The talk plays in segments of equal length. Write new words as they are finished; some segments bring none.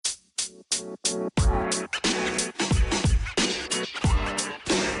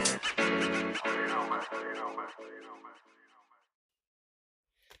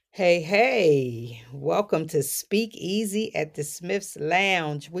Hey, hey, welcome to Speak Easy at the Smith's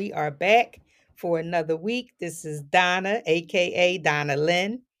Lounge. We are back for another week. This is Donna, aka Donna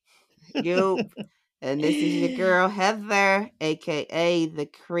Lynn. Yup. And this is your girl Heather, aka the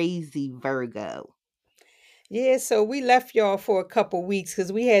Crazy Virgo. Yeah, so we left y'all for a couple weeks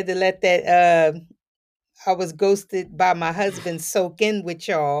because we had to let that I was ghosted by my husband soak in with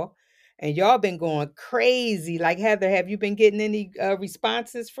y'all. And y'all been going crazy. Like Heather, have you been getting any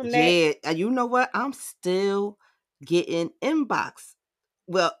responses from that? Yeah, you know what? I'm still getting inbox.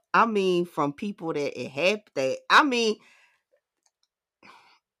 Well, I mean, from people that it happened.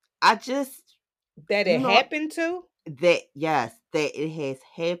 I just, That you it know, happened to? that yes, that it has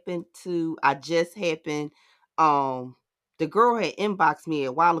happened to. I just happened. Um, the girl had inboxed me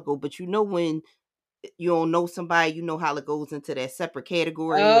a while ago, but you know when you don't know somebody, you know how it goes into that separate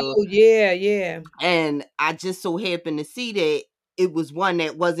category Oh, or yeah, yeah. and I just so happened to see that it was one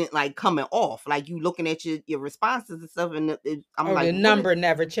that wasn't like coming off. Like you looking at your responses and stuff, and I'm Oh, like, the what is number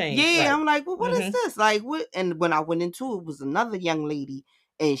never changed, yeah, right. I'm like, well, what is Mhm. this? Like what and when I went into it was another young lady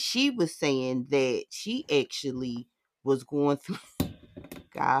and she was saying that she actually was going through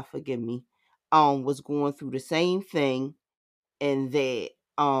God forgive me, was going through the same thing and that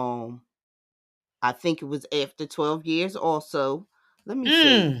I think it was after 12 years also. Let me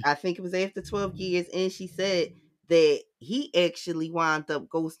see. Mm. I think it was after 12 years. And she said that he actually wound up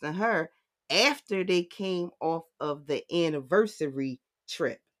ghosting her after they came off of the anniversary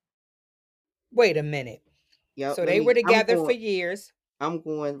trip. Wait a minute. Yep. So they were I'm together for going, years. I'm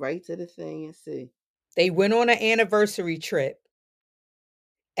going right to the thing and see. They went on an anniversary trip,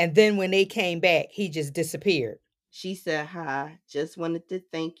 and then when they came back, he just disappeared. She said, hi, just wanted to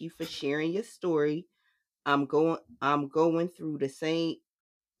thank you for sharing your story. I'm going through the same,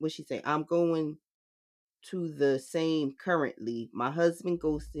 what she say? I'm going to the same currently. My husband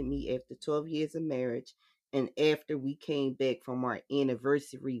ghosted me after 12 years of marriage and after we came back from our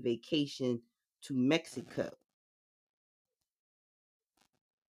anniversary vacation to Mexico.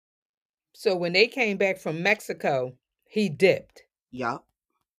 So when they came back from Mexico, he dipped. Yup,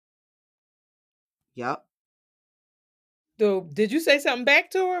 yup. So did you say something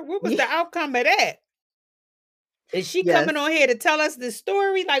back to her? What was Yeah, the outcome of that? Is she yes, coming on here to tell us this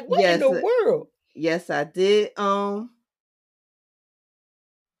story? Like, what in yes, the world? yes, I did.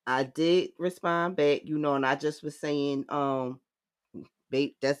 I did respond back, and I just was saying,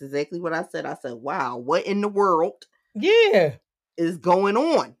 babe, that's exactly what I said. I said, wow, what in the world Yeah. is going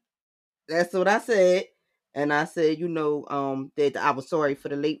on? That's what I said. And I said, that I was sorry for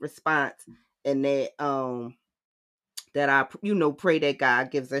the late response and that I, pray that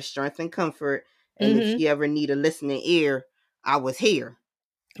God gives us strength and comfort. And if Mm-hmm. she ever need a listening ear, I was here.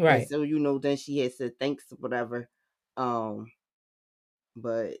 And Right. so, then she had said thanks, whatever. Um,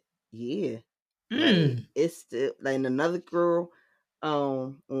 but yeah, like Mm. it's still like another girl,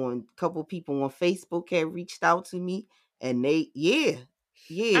 on a couple people on Facebook had reached out to me and yeah,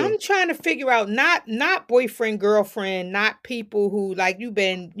 I'm trying to figure out not boyfriend, girlfriend, not people who like you've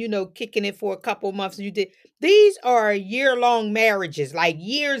been, kicking it for a couple months. You did these are year-long marriages, like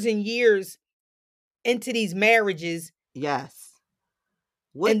years and years into these marriages. yes.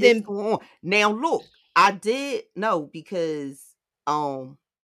 What And is then going on? Now look, I did know because um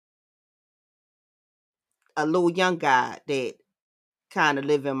a little young guy that kind of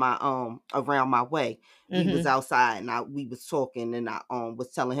live in my around my way. We was mhm, outside and we was talking and I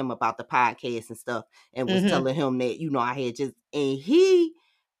was telling him about the podcast and stuff and was mhm. telling him that I had just and he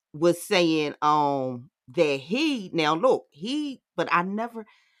was saying that he now look he but I never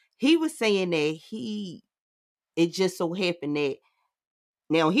he was saying that he it just so happened that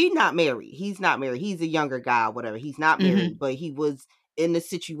now he's not married, he's a younger guy, whatever, he's not married, Mhm. but he was in a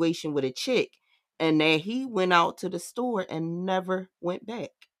situation with a chick and that he went out to the store and never went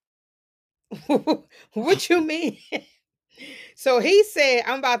back. What you mean? So he said,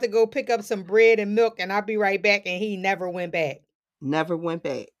 "I'm about to go pick up some bread and milk and I'll be right back," and he never went back. Never went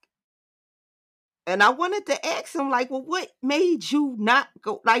back. And I wanted to ask him, like, well, what made you not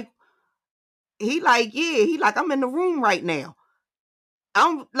go? Like, he like, I'm in the room right now.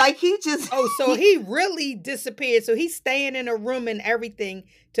 I'm like, he just, Oh, so he, he really disappeared. So he's staying in a room and everything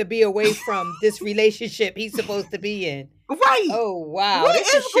to be away from this relationship he's supposed to be in. right. Oh, wow. What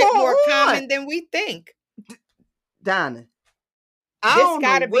This is is shit going more on? common than we think. Donna, I This don't know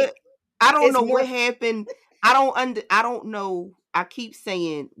gotta be what, I don't it's know what more happened. I don't know. I keep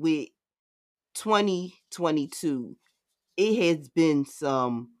saying with 2022, it has been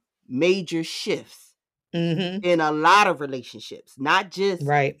some major shifts Mhm. in a lot of relationships, not just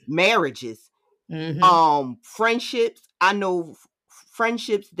Right. marriages. Mhm. Friendships. I know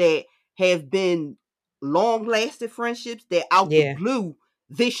friendships that have been long lasting friendships that out the Yeah. blue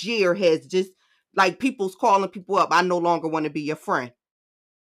this year has just like people's calling people up. I no longer want to be your friend.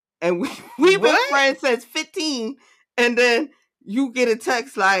 And we've been What? friends since 15, and then you get a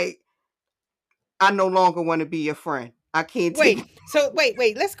text like, I no longer want to be your friend. I can't take Wait. it. So wait.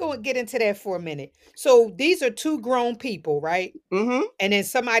 Let's go and get into that for a minute. So these are two grown people, right? Mm-hmm. And then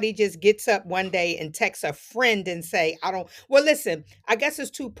somebody just gets up one day and texts a friend and say, I don't, well, listen, I guess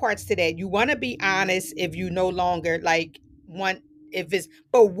there's two parts to that. You want to be honest if you no longer like want, if it's,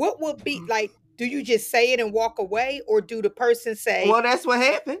 but what would be like, do you just say it and walk away? Or do the person say, Well, that's what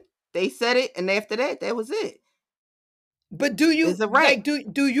happened. They said it, and after that, that was it. but do It's you a wrap. like,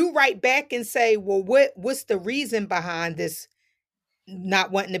 do you write back and say, well, what's the reason behind this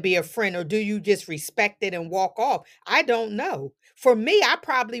not wanting to be a friend? Or do you just respect it and walk off? I don't know. For me, I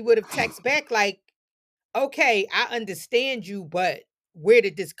probably would have texted back like, okay, I understand you, but where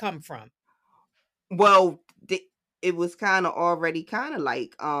did this come from? Well, it was kind of already kind of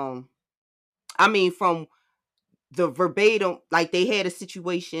like, I mean, from the verbatim, like they had a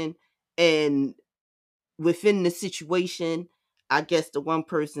situation, and within the situation, I guess the one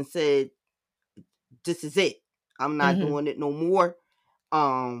person said, "This is it. I'm not Mhm. doing it no more.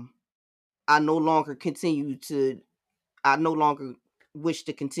 Um, I no longer continue to. I no longer wish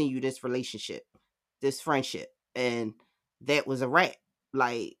to continue this relationship, this friendship," and that was a wrap.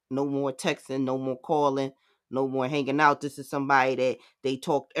 Like no more texting, no more calling, no more hanging out. This is somebody that they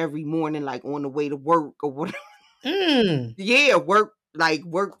talked every morning, like on the way to work or whatever. Mm. Yeah, work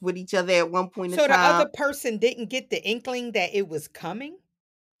with each other at one point in So the other time. person didn't get the inkling that it was coming?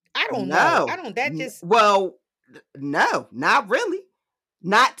 I don't know. I No. don't that just Well, no, not really.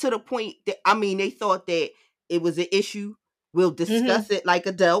 Not to the point that, I mean, they thought that it was an issue. We'll discuss Mhm. it like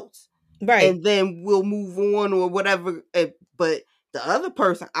adults, Right. and then we'll move on or whatever. But the other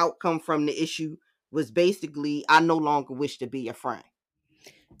person outcome from the issue was basically, I no longer wish to be your friend.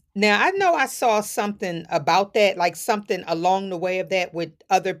 Now, I know I saw something about that, like something along the way of that with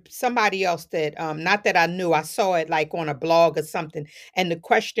other somebody else that not that I knew. I saw it like on a blog or something. And the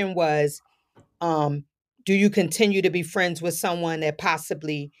question was, um do you continue to be friends with someone that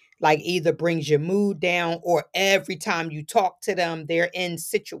possibly like either brings your mood down or every time you talk to them they're in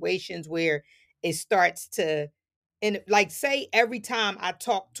situations where it starts to, and like say every time I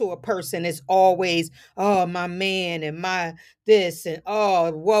talk to a person it's always, oh my man and my this and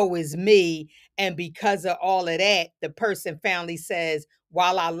oh woe is me, and because of all of that the person finally says,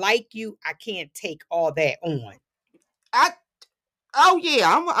 while I like you I can't take all that on. I Oh yeah,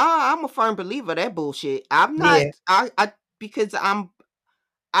 I'm a firm believer of that bullshit. I'm not Yeah. I because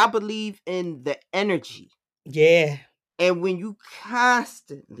I believe in the energy. Yeah. And when you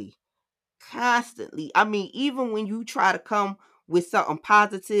constantly, I mean, even when you try to come with something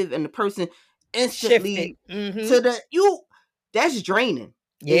positive and the person Shifted. instantly Mm-hmm. to the you, that's draining.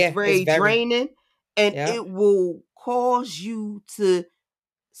 It's Yeah, it's very very. draining, and Yep. it will cause you to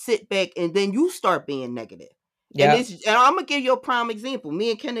sit back and then you start being negative. And Yep. this, and I'm gonna give you a prime example.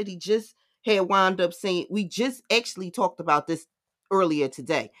 Me and Kennedy just had wound up saying, we just actually talked about this earlier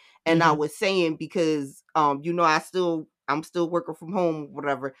today. And I Mhm. was saying, because I'm still working from home,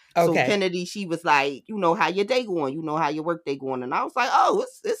 whatever. So Okay. Kennedy, she was like, how your day going? How your work day going? And I was like, oh,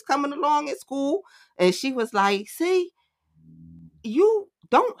 it's coming along, it's cool. And she was like, see, you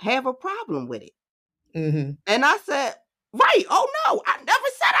don't have a problem with it. Mhm. And I said, right, oh no, I never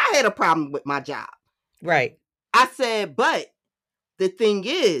said I had a problem with my job. Right. I said, but the thing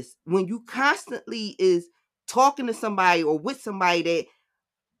is, when you constantly is talking to somebody or with somebody that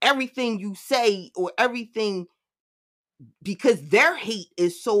everything you say or everything, because their hate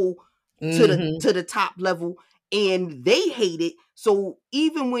is so Mhm. to the top level and they hate it. So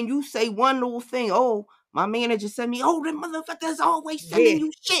even when you say one little thing, oh, my manager sent me, oh, the motherfucker's always sending Yeah.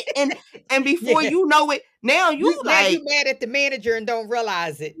 you shit. And before Yeah. you know it, now you You now you like, mad at the manager and don't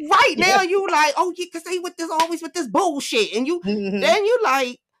realize it. right Yeah. now you like, oh yeah, cause they with this always with this bullshit. And you Mhm. then you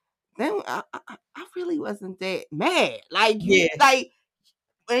like, then I really wasn't that mad. Like you Yeah. like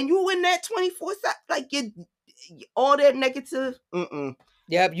when you in that 24 like you all that negative.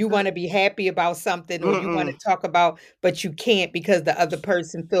 Yep, you wanna be happy about something or you wanna Mm-mm. talk about, but you can't because the other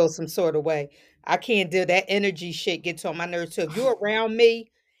person feels some sort of way. I can't do that energy shit gets on my nerves too. If you're around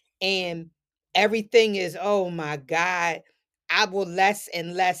me and everything is, "Oh my god," I will less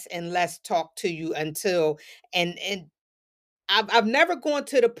and less and less talk to you until and I've never gone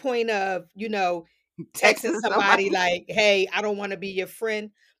to the point of, texting Texting somebody somebody. like, "Hey, I don't wanna be your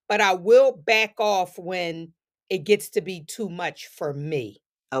friend." but I will back off when it gets to be too much for me.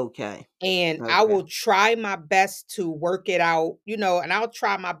 Okay. And I Okay. will try my best to work it out, and I'll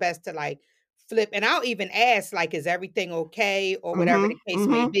try my best to like flip, and I'll even ask like, is everything okay, or whatever the Mhm. case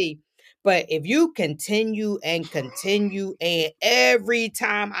may Mhm. be. But if you continue and every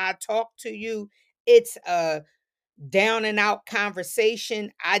time I talk to you, it's a down and out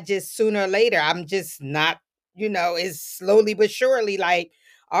conversation, I just sooner or later, I'm just not, it's slowly but surely like,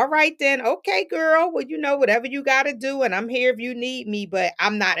 all right then, okay, girl. Well, whatever you gotta do, and I'm here if you need me, but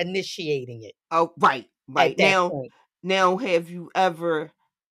I'm not initiating it Oh, right. at Right. that Now, point. have you ever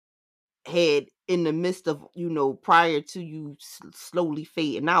had in the midst of, prior to you slowly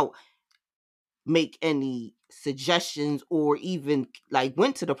fading out, make any suggestions or even like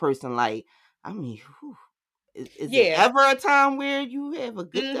went to the person like, I mean, whew, is there Yeah. ever a time where you have a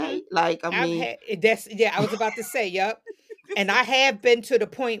good Mm-hmm. day? Like, I I've mean, had that's yeah, I was about to say, yep. And I have been to the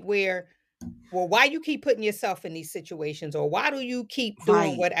point where, well, why you keep putting yourself in these situations, or why do you keep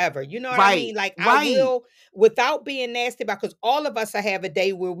doing right, whatever? You know what I right, mean? Like I right, will, without being nasty about, because all of us will have a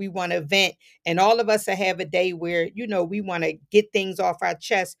day where we want to vent, and all of us will have a day where, we want to get things off our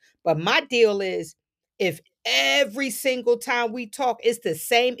chest. But my deal is, if every single time we talk it's the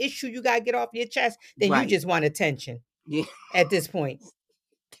same issue you got to get off your chest, then you right. just want attention Yeah. at this point.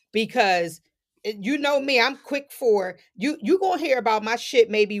 Because you know me, I'm quick for you. You gonna hear about my shit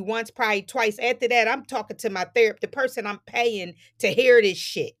maybe once, probably twice. After that, I'm talking to my therapist, the person I'm paying to hear this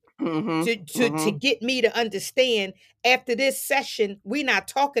shit, Mhm. to Mhm. get me to understand. After this session, we not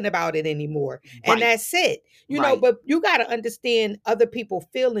talking about it anymore, and Right. that's it. Right. But you got to understand other people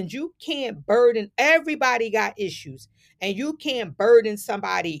feelings. You can't burden, everybody got issues, and you can't burden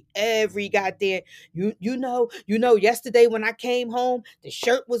somebody every goddamn. Yesterday when I came home, the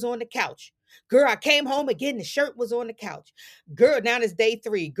shirt was on the couch. Girl, I came home again, the shirt was on the couch. Girl, now it's day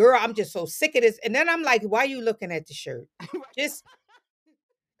 3. Girl, I'm just so sick of this. And then I'm like, why are you looking at the shirt?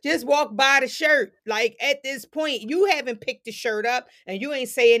 Just walk by the shirt. Like at this point, you haven't picked the shirt up, and you ain't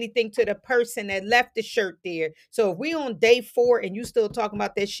say anything to the person that left the shirt there. So if we on day 4 and you still talking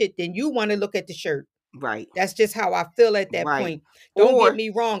about that shit, then you want to look at the shirt. Right. That's just how I feel at that Right. point. Don't get Or me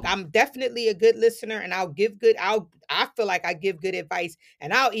wrong. I'm definitely a good listener, and I feel like I give good advice,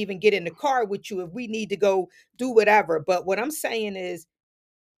 and I'll even get in the car with you if we need to go do whatever. But what I'm saying is,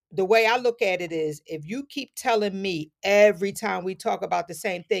 the way I look at it is, if you keep telling me every time we talk about the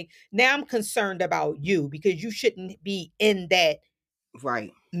same thing, now I'm concerned about you, because you shouldn't be in that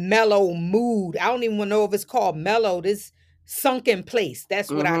right. mellow mood. I don't even know if it's called mellow, this sunken place. That's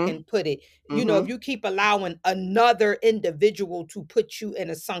what I Mhm. can put it. If Mhm. you keep allowing another individual to put you in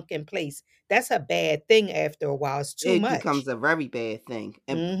a sunken place, that's a bad thing after a while. It's too It much. becomes a very bad thing.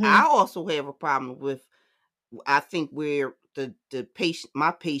 And I Mhm. also have a problem with, I think where the patient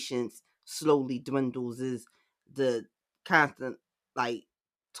my patience slowly dwindles is the constant like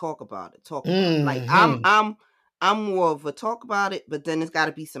talk about it. Like Mhm. I'm more of a talk about it, but then it's got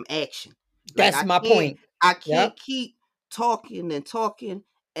to be some action. Like That's my point. I can't Yep. keep talking and talking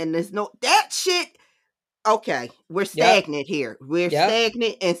and there's no that shit. Okay, we're Yep. stagnant here. We're Yep.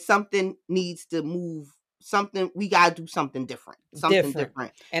 stagnant and something needs to move. Something we got to do something different. Something Different.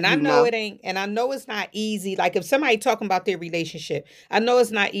 different, And I you know know. it ain't, and I know it's not easy. Like if somebody talking about their relationship, I know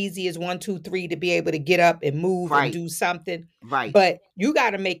it's not easy as 1, 2, 3 to be able to get up and move and Right. do something. Right. But you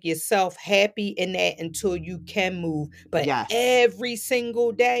got to make yourself happy in that until you can move. But Yes. every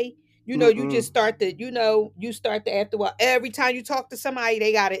single day, you Mm-mm. just start to, you start to, after a while, every time you talk to somebody,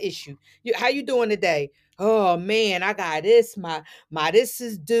 they got an issue. How you doing today? Oh man, I got this. My this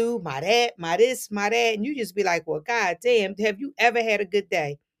is due, my that, my this, my that. And you just be like, well, God damn, have you ever had a good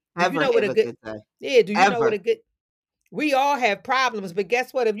day? Do you Ever know what have a a good good day. Yeah, do you know what Ever. a good we all have problems, but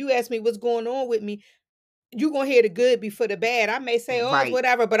guess what? If you ask me what's going on with me, you gonna hear the good before the bad. I may say, oh, it's Right.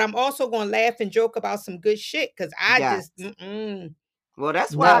 whatever, but I'm also gonna laugh and joke about some good shit, because I Yes. just Well,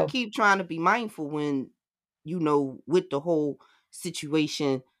 that's why I no. keep trying to be mindful when, with the whole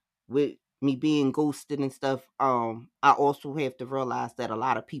situation with me being ghosted and stuff. I also have to realize that a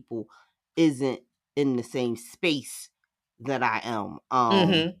lot of people isn't in the same space that I am.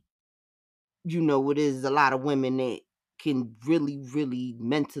 Mm-hmm. It is a lot of women that can really, really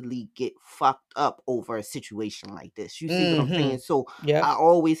mentally get fucked up over a situation like this. You see what I'm saying? Mm-hmm. So I Yep.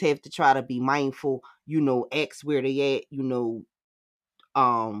 always have to try to be mindful, ask where they at,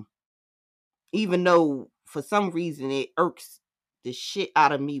 um, even though for some reason it irks the shit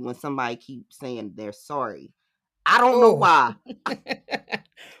out of me when somebody keeps saying they're sorry. I don't know Oh. why. I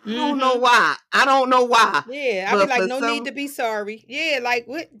don't know Mm-hmm. why. I don't know why. Yeah. I'd be But like, for no need some to be sorry. Yeah, like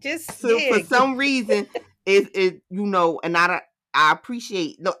what, just so for yeah. some reason it and I don't. I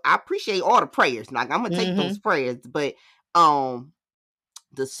appreciate all the prayers. Like, I'm gonna take those Mhm. prayers, but um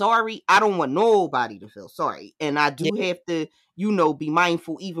the sorry, I don't want nobody to feel sorry. And I do Yeah. have to, be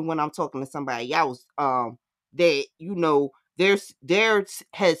mindful even when I'm talking to somebody else, that, their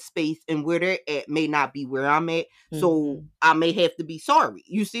headspace and where they're at may not be where I'm at. So Mhm. I may have to be sorry.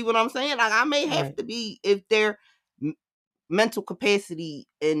 You see what I'm saying? Like, I may have Right. to be, if their mental capacity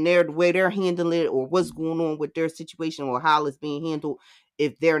and the way they're handling it, or what's going on with their situation, or how it's being handled,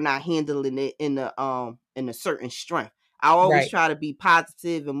 if they're not handling it in a certain strength. I always Right. try to be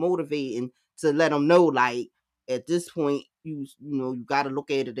positive and motivating to let them know, like, at this point, you got to look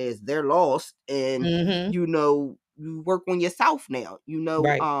at it as they're lost, and Mhm. you work on yourself now.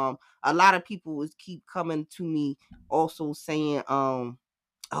 Right. A lot of people keep coming to me also saying, oh,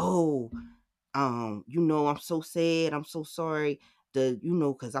 I'm so sad, I'm so sorry,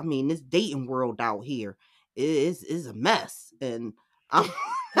 because I mean, this dating world out here is a mess, and I'm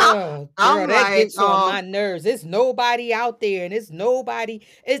Oh, girl, I'm that like, gets on my nerves. It's nobody out there, and it's nobody.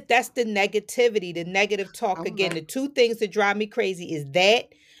 It's That's the negativity, the negative talk I'm again. like, The two things that drive me crazy is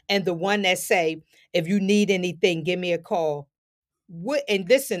that, and the one that say, "If you need anything, give me a call." What? And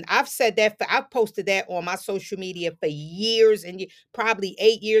listen, I've posted that on my social media for years, and probably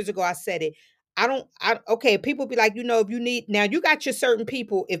 8 years ago I said it. I don't. I Okay. People be like, if you need, now you got your certain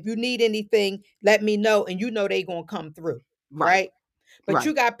people. If you need anything, let me know, and they gonna come through, right, right? But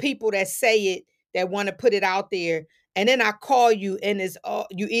you right, got people that say it, that want to put it out there, and then I call you, and it's all,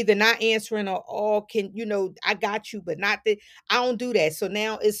 you either not answering, or all can, I got you, but not that. I don't do that. So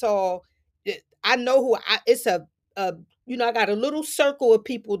now it's all, I know who I. It's a I got a little circle of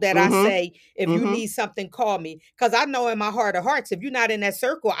people that I mm-hmm, say, if you mm-hmm. need something, call me, because I know in my heart of hearts, if you're not in that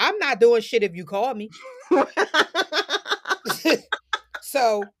circle, I'm not doing shit if you call me.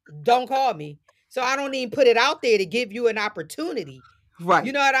 So don't call me. So I don't even put it out there to give you an opportunity. You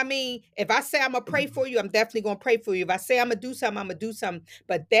Right. know what I mean? If I say I'm gonna pray for you, I'm definitely gonna pray for you. If I say I'm gonna do something, I'm gonna do something.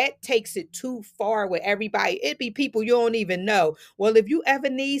 But that takes it too far with everybody. It be people you don't even know. Well, if you ever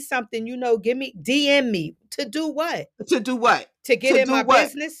need something, give me, DM me, to do what? To do what? To get To in do my what?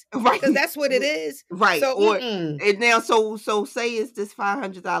 business? Right. Because that's what it is. Right. So Or, and now, so say it's this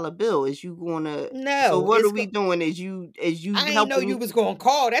 $500 bill. Is you gonna? So no, what are we doing? Is you I ain't know helping you me? was gonna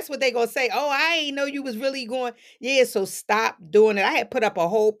call. That's what they gonna say. Oh, I ain't know you was really going. Yeah, so stop doing it. I had put up a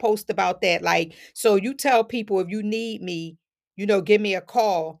whole post about that. Like, so you tell people, if you need me, give me a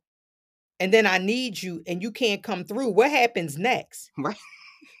call, and then I need you and you can't come through. What happens next? Right.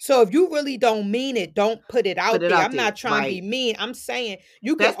 So if you really don't mean it, don't put it Put out it there. out I'm there. not trying to be Right. mean. I'm saying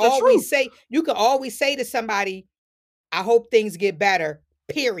That's the truth. you can always say to somebody, I hope things get better.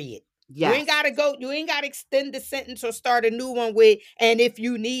 Period. Yes. You ain't gotta extend the sentence or start a new one with, and if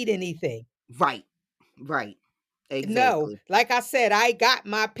you need anything. Right. Right. No, Exactly. like I said, I got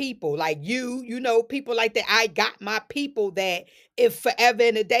my people. Like people like that. I got my people that, if forever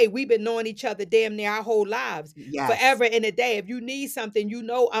in a day, we've been knowing each other damn near our whole lives. Yes. Forever in a day. If you need something,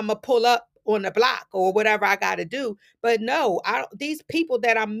 I'ma pull up on the block or whatever I gotta do. But no, these people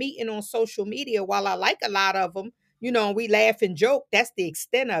that I'm meeting on social media, while I like a lot of them, and we laugh and joke, that's the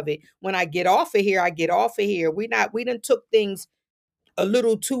extent of it. When I get off of here, I get off of here. We done took things a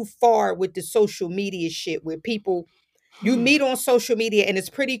little too far with the social media shit, where people, you meet on social media, and it's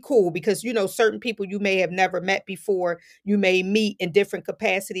pretty cool because certain people you may have never met before, you may meet in different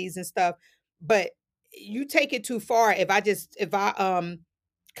capacities and stuff, but you take it too far. If I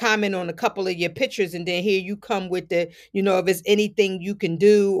comment on a couple of your pictures, and then here you come with if it's anything you can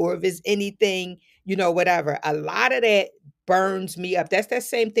do, or if it's anything, whatever. A lot of that burns me up. That's that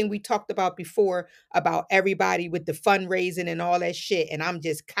same thing we talked about before, about everybody with the fundraising and all that shit, and I'm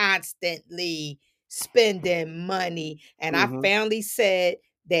just constantly spending money. And I Mm-hmm. finally said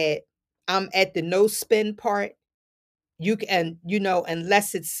that I'm at the no spend part. You can,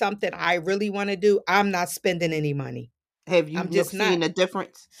 unless it's something I really want to do, I'm not spending any money. Have you I'm just not. seen a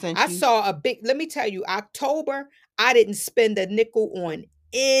difference since I you saw a big, let me tell you, October, I didn't spend a nickel on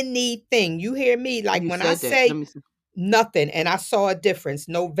anything. You hear me? Like, you when I said that? Let say me see. nothing, and I saw a difference.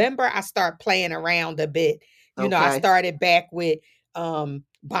 November, I start playing around a bit. I Okay. started back with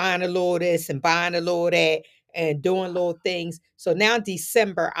buying a little this and buying a little that, and doing little things. So now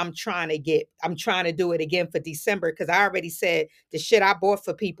December, I'm trying to do it again for December, because I already said the shit I bought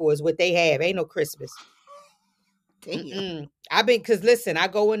for people is what they have. Ain't no Christmas. Damn. I've been, because listen, I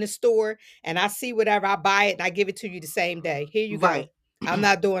go in the store and I see whatever, I buy it and I give it to you the same day. Here you go. Right. I'm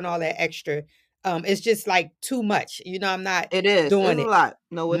not doing all that extra. It's just like too much. I'm not It is. It's doing a it. lot.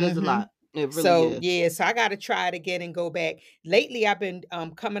 No, it is a Hmm. lot. It really So is. yeah, so I got to try it again and go back. Lately, I've been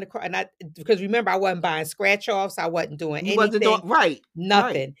coming across, and I because remember I wasn't buying scratch offs, I wasn't doing You wasn't doing anything, right.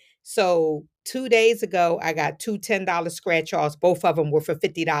 Right. nothing. So 2 days ago, I got two $10 scratch offs. Both of them were for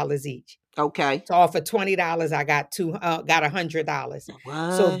 $50 each. Okay. So off of $20, I got got $100.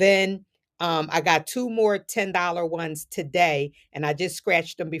 So What? then I got two more $10 ones today, and I just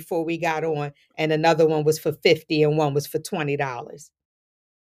scratched them before we got on, and another one was for 50 and one was for $20.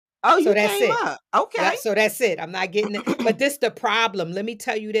 Oh, So you that's came it. up. Okay. Yeah, so that's it. I'm not getting it. But this the problem. Let me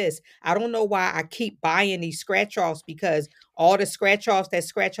tell you this. I don't know why I keep buying these scratch offs because all the scratch offs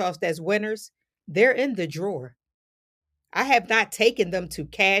that's winners, they're in the drawer. I have not taken them to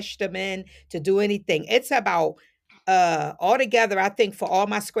cash them in to do anything. It's about altogether, I think for all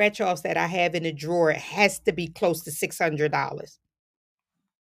my scratch offs that I have in the drawer, it has to be close to $600.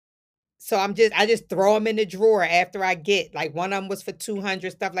 So I just throw them in the drawer after I get like one of them was for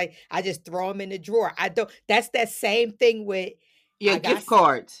 200 stuff like I just throw them in the drawer. I don't that's that same thing with Your I got gift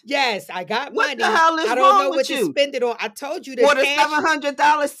cards. yes, I got What the money. hell is I don't wrong know what with to you? spend it on. I told you the Or the cash.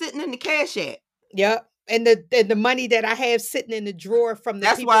 $700 sitting in the cash app. Yep. And the money that I have sitting in the drawer from the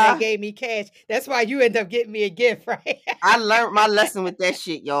That's people that why gave me cash. That's why you end up getting me a gift, right? I learned my lesson with that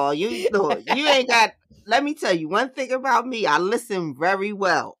shit, y'all. You look, you ain't got. Let me tell you one thing about me. I listen very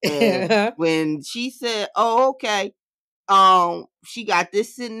well, and when she said, "Oh, okay," she got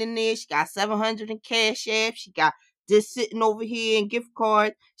this sitting in there. She got 700 in cash app. She got this sitting over here in gift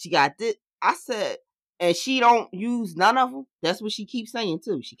card. She got this. I said, and she don't use none of them. That's what she keeps saying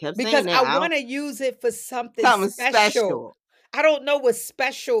too. She kept saying Because I that. I don't want to use it for something something special. special. I don't know what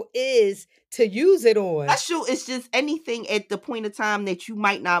special is to use it on. Special is just anything at the point of time that you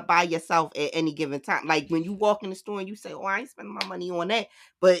might not buy yourself at any given time. Like when you walk in the store and you say, "Oh, I ain't spending my money on that,"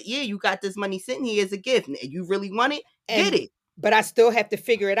 but yeah, you got this money sitting here as a gift, and you really want it, get And it. but I still have to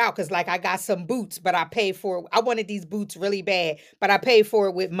figure it out because like I got some boots, but I paid for it. I wanted these boots really bad, but I paid for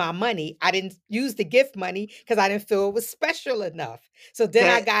it with my money. I didn't use the gift money because I didn't feel it was special enough. So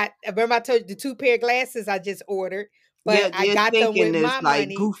then That remember I told you the two pair of glasses I just ordered, but I your got them thinking with is my like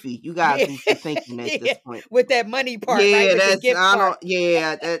money. goofy. You got Yeah, goofy thinking at yeah, this point. with that money part, right? Yeah, With the that's gift I part. don't.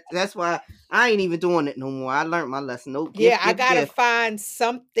 Yeah, that's why I ain't even doing it no more. I learned my lesson. No Yeah, gift, I gift, gotta gift. find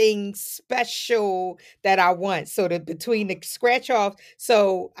something special that I want. So that between the scratch off,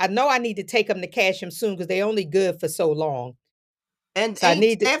 so I know I need to take them to cash them soon because they only good for so long. And So I ain't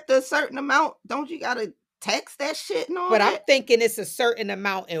need to, after a certain amount, don't you gotta text that shit and all but I'm that? thinking it's a certain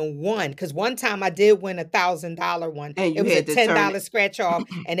amount in one. Because one time I did win $1,000 one. And It you was a had to turn $10 scratch off,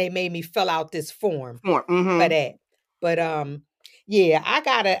 and they made me fill out this form form. for Mm-hmm. that. But yeah, I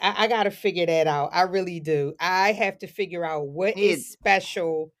gotta figure that out. I really do. I have to figure out what Yeah, is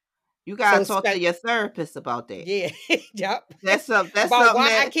special. you So gotta talk to special. your therapist about that. Yeah, yep. That's About something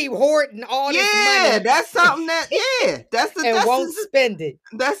why I that keep hoarding all this yeah, money that's something that yeah, and won't spend it.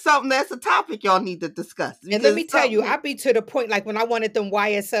 that's something that's a topic y'all need to discuss And let because me tell you, something I be to the point like when I wanted them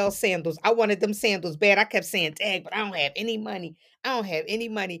YSL sandals, I wanted them sandals bad. I kept saying, "Tag, but I don't have any money. I don't have any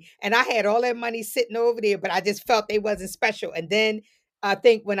money." And I had all that money sitting over there, but I just felt they wasn't special. And then I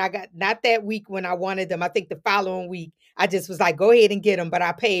think when I got not that week when I wanted them, I think the following week, I just was like, "Go ahead and get them," but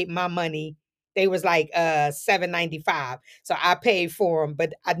I paid my money. They was like $7.95. So I paid for them,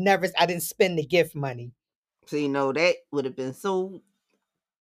 but I didn't spend the gift money. so you know that would have been so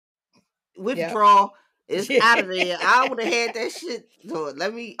Yep. withdraw. It's out of there. I would have had that shit. So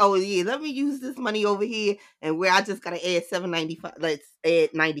let me. Oh yeah, let me use this money over here, and where I just gotta add $7.95. Let's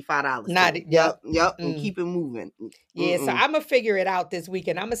add $95 to it. Not Yep, yep. yep, and Mm. keep it moving. Yeah, so Mm-mm. I'm gonna figure it out this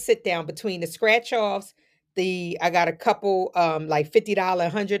weekend. I'm gonna sit down between the scratch offs, I got a couple like $50,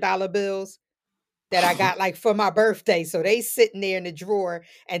 $100 bills that I got like for my birthday. So they sitting there in the drawer,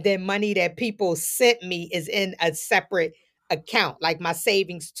 and then money that people sent me is in a separate account, like my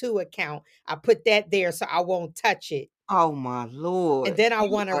savings two account. I put that there so I won't touch it. Oh my And lord, then I you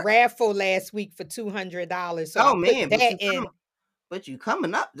won a are. raffle last week for $200. So I Oh put man, that in. but you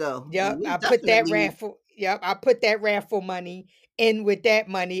coming up though. Yep, We I put that definitely raffle yep, I put that raffle money in with that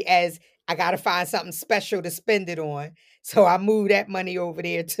money as I gotta find something special to spend it on. So I moved that money over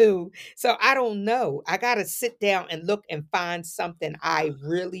there too. So I don't know. I gotta sit down and look and find something I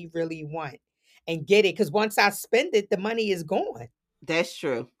really, really want and get it. Cause once I spend it, the money is gone. that's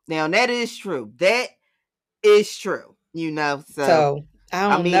true. Now that is true. That is true. You know, so So I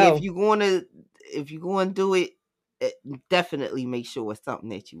I don't mean, know. if you going to do it, definitely make sure it's something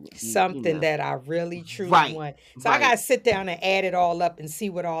that you Something know. that I really truly Right, want. So I right. gotta sit down and add it all up and see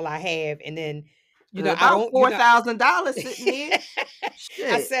what all I have. And then, I About don't, $4,000 sitting there.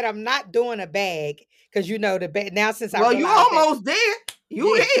 I Shit. said I'm not doing a bag because the bag now since I Well, you realized that almost there.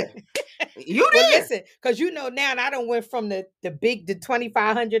 You Yeah. there? You Well, there? listen, because now, and I don't went from the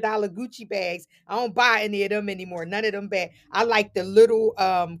 $2,500 Gucci bags. I don't buy any of them anymore. None of them bad. I like the little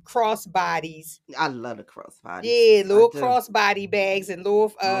cross bodies. I love the crossbodies. Yeah, I little do. crossbody bags and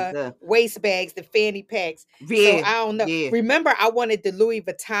little I do. waist bags, the fanny packs. So Yeah, I don't know. yeah. Remember, I wanted the Louis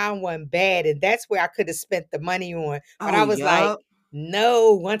Vuitton one bad, and that's where I could have spent the money on. But Oh, I was like, yup.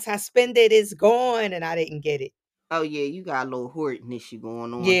 no, once I spend it, it's gone, and I didn't get it. Oh, yeah, you got a little hoarding issue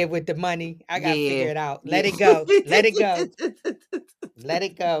going on. Yeah, with the money, I gotta figure Yeah, it out. Let yeah. it go. Let it go. Let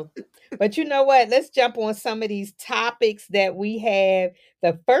it go. But you know what? Let's jump on some of these topics that we have.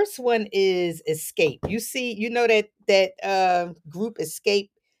 The first one is escape. You see, that group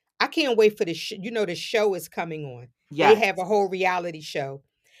Escape. I can't wait for the the show is coming on. They Yes, have a whole reality show.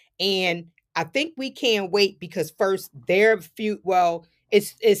 And I think we can't wait because first their few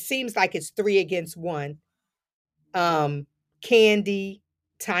it seems like it's three against one. Candy,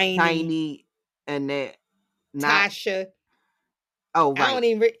 Tiny, Tiny and that not. Tasha, Oh, I right. don't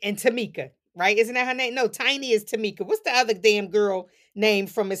even and Tamika, right? Isn't that her name? No, Tiny is Tamika. What's the other damn girl name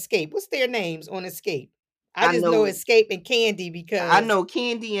from Escape? What's their names on Escape? I I just know know. Escape and Candy I because know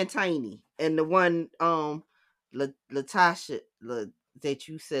Candy and Tiny, and the one Latasha that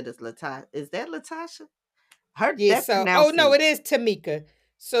you said is Latasha. Is that Latasha? Her yeah, that so oh no, pronouncing. it is Tamika.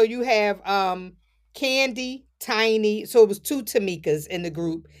 So you have Candy, Tiny. So it was two Tamikas in the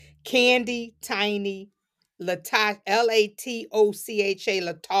group. Candy, Tiny, Latasha, Latasha,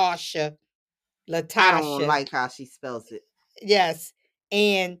 I don't Latasha. like how she spells it. Yes,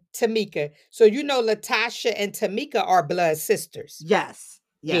 and Tamika. So Latasha and Tamika are blood sisters. Yes,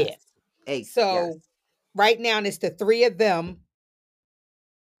 yes, Yeah. yes. So right now it's the three of them,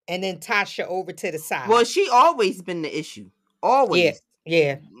 and then Tasha over to the Well, side. she always been the issue. Yeah, Always.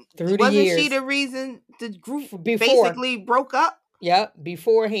 yeah. Through the Wasn't she years the reason the group before. basically broke up? Yep,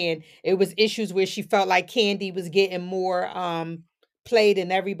 beforehand it was issues where she felt like Candy was getting more play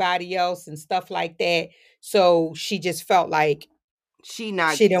than everybody else and stuff like that. So she just felt like She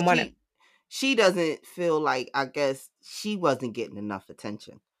not she didn't want to. she doesn't feel like, I guess she wasn't getting enough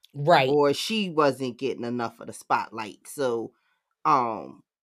attention, Right. or she wasn't getting enough of the spotlight. So um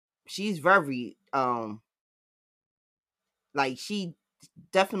she's very like, she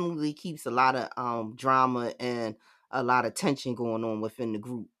definitely keeps a lot of drama and a lot of tension going on within the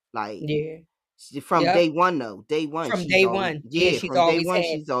group. Like, Yeah. from Yep. day one, though. Day one, From she's day always, one. Yeah, yeah, she's from day always one had.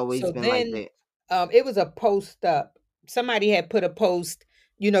 she's always So been like then that. it was a post up. Somebody had put a post,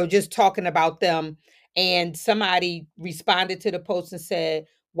 just talking about them. And somebody responded to the post and said,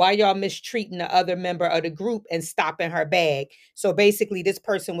 why y'all mistreating the other member of the group and stopping her bag? So basically, this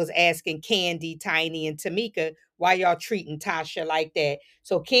person was asking Candy, Tiny, and Tamika, why y'all treating Tasha like that?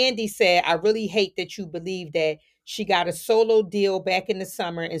 So Candy said, I really hate that you believe that she got a solo deal back in the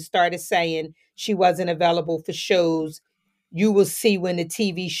summer and started saying she wasn't available for shows. You will see when the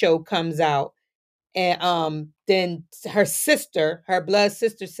TV show comes out. And then her sister, her blood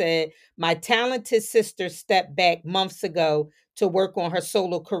sister, said, my talented sister stepped back months ago to work on her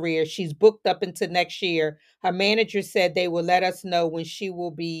solo career. She's booked up into next year. Her manager said they will let us know when she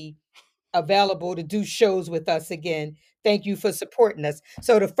will be available to do shows with us again. Thank you for supporting us.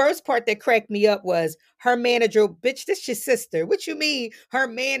 So the first part that cracked me up was her manager, bitch, this your sister. What you mean her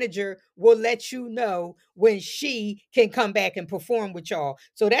manager will let you know when she can come back and perform with y'all?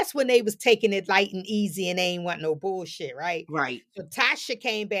 So that's when they was taking it light and easy and they ain't want no bullshit, right? Right. So Tasha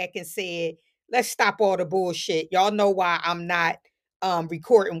came back and said, let's stop all the bullshit. Y'all know why I'm not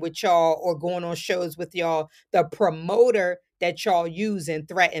recording with y'all or going on shows with y'all. The promoter that y'all using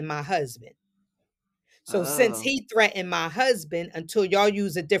threatened my husband. So since Oh. he threatened my husband until y'all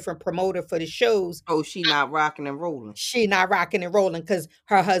use a different promoter for the shows, Oh, she not rocking and rolling. she not rocking and rolling because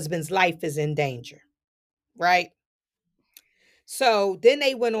her husband's life is in danger. Right. So then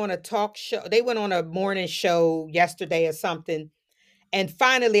they went on a talk show. They went on a morning show yesterday or something. And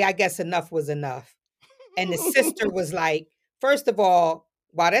finally, I guess enough was enough. And the sister was like, first of all,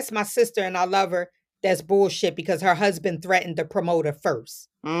 wow, that's my sister and I love her. That's bullshit because her husband threatened the promoter first.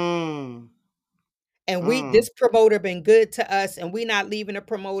 Mm. And Mm. this promoter been good to us and we not leaving a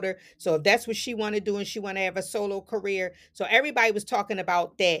promoter. So if that's what she want to do and she want to have a solo career. So everybody was talking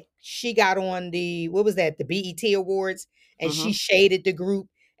about that. She got on the, what was that? The BET Awards, and she Mm-hmm. shaded the group,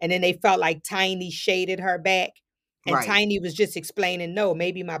 and then they felt like Tiny shaded her back. And Right. Tiny was just explaining, no,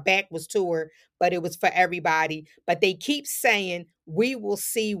 maybe my back was to her, but it was for everybody. But they keep saying we will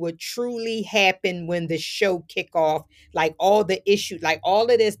see what truly happened when the show kick off, like all the issues, like all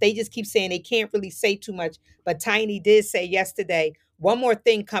of this. They just keep saying they can't really say too much. But Tiny did say yesterday, one more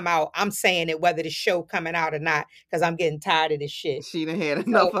thing come out, I'm saying it whether the show coming out or not, because I'm getting tired of this shit. She done had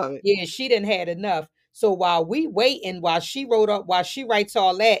enough So of it. yeah, she didn't had enough. So while we waiting, while she writes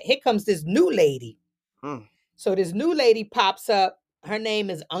all that, here comes this new lady. Mm. So this new lady pops up. Her name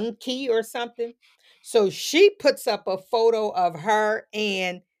is Unki or something. So she puts up a photo of her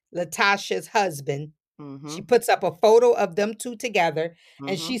and Latasha's husband. She Mm-hmm. puts up a photo of them two together,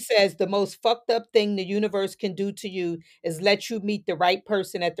 and Mm-hmm. she says the most fucked up thing the universe can do to you is let you meet the right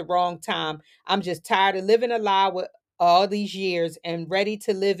person at the wrong time. I'm just tired of living a lie with all these years and ready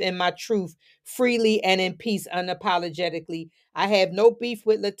to live in my truth freely and in peace unapologetically. I have no beef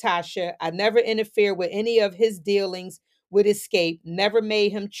with Latasha. I never interfere with any of his dealings with Escape, never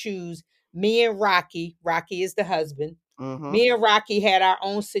made him choose. Me and Rocky is the husband. Mm-hmm. Me and Rocky had our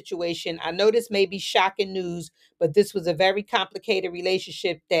own situation. I know this may be shocking news, but this was a very complicated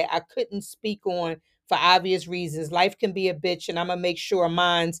relationship that I couldn't speak on for obvious reasons. Life can be a bitch, and I'm going to make sure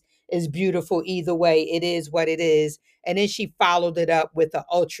mine's is beautiful either way. It is what it is. And then she followed it up with an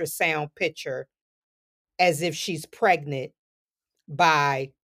ultrasound picture as if she's pregnant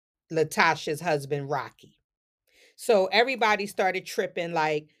by Latasha's husband, Rocky. So everybody started tripping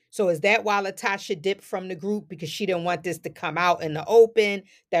like, so is that why Latasha dipped from the group because she didn't want this to come out in the open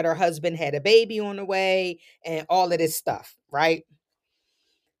that her husband had a baby on the way and all of this stuff, right?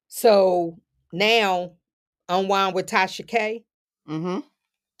 So now Unwind with Tasha K, Mm-hmm.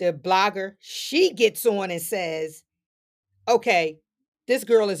 the blogger, she gets on and says, okay, this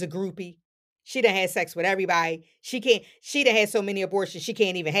girl is a groupie. She done had sex with everybody. She done had so many abortions, she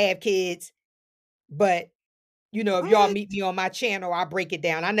can't even have kids. But if y'all What? meet me on my channel, I'll break it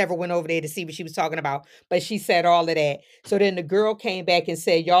down. I never went over there to see what she was talking about, but she said all of that. So then the girl came back and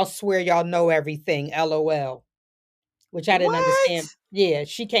said, y'all swear y'all know everything, LOL, which I didn't understand. What? Yeah,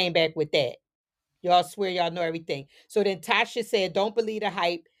 she came back with that. Y'all swear y'all know everything. So then Tasha said, don't believe the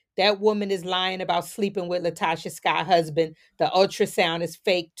hype. That woman is lying about sleeping with Latasha Scott's husband. The ultrasound is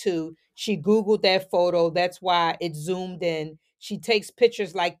fake too. She Googled that photo. That's why it zoomed in. She takes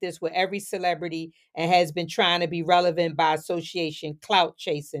pictures like this with every celebrity and has been trying to be relevant by association, clout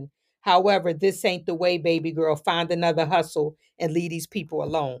chasing. However, this ain't the way, baby girl. Find another hustle and leave these people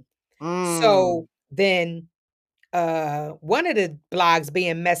alone. Mm. So then one of the blogs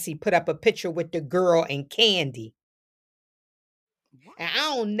being messy put up a picture with the girl and Candy. And I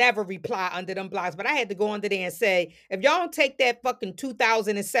What? don't never reply under them blogs, but I had to go under there and say, if y'all don't take that fucking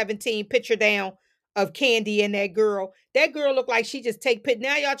 2017 picture down of Candy and that girl looked like she just take pit.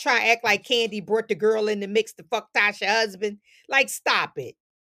 Now y'all try to act like Candy brought the girl in the mix to fuck Tasha husband. Like, stop it.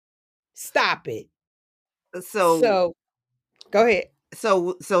 Stop it. So So go ahead.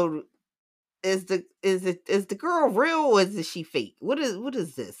 so is the girl real or is she fake? What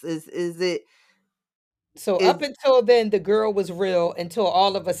is this? Is it So up is until then, the girl was real until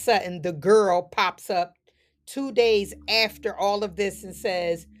all of a sudden the girl pops up 2 days after all of this and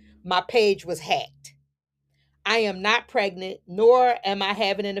says, my page was hacked. I am not pregnant, nor am I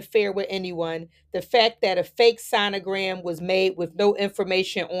having an affair with anyone. The fact that a fake sonogram was made with no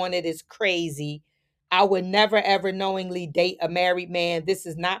information on it is crazy. I would never ever knowingly date a married man. This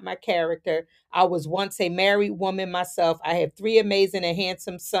is not my character. I was once a married woman myself. I have three amazing and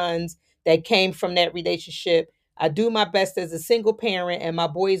handsome sons that came from that relationship. I do my best as a single parent, and my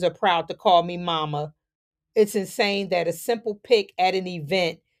boys are proud to call me mama. It's insane that a simple pic at an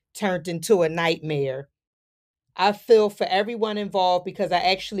event turned into a nightmare. I feel for everyone involved because I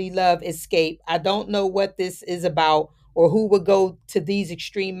actually love Escape. I don't know what this is about or who would go to these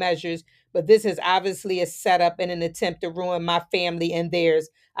extreme measures, but this is obviously a setup and an attempt to ruin my family and theirs.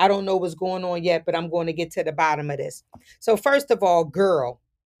 I don't know what's going on yet, but I'm going to get to the bottom of this. So, first of all, girl,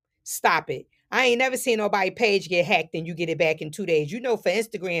 stop it. I ain't never seen nobody page get hacked and you get it back in 2 days. For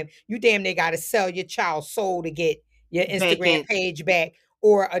Instagram, you damn near got to sell your child's soul to get your back Instagram in? page back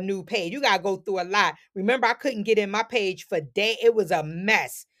or a new page. You got to go through a lot. Remember, I couldn't get in my page for day. It was a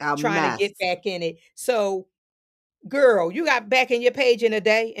mess A trying to get mess. back in it. So, girl, you got back in your page in a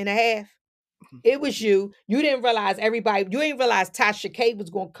day and a half. It was you. You didn't realize everybody, you didn't realize Tasha K was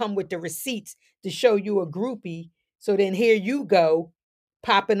going to come with the receipts to show you a groupie. So then here you go,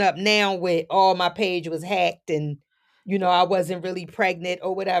 popping up now with all my page was hacked and I wasn't really pregnant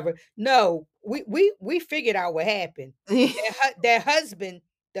or whatever. No, we figured out what happened. That husband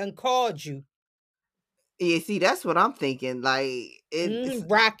done called you. Yeah, see, that's what I'm thinking. Like it's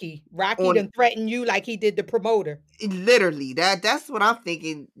Rocky on done threatened you like he did the promoter. literally that's what I'm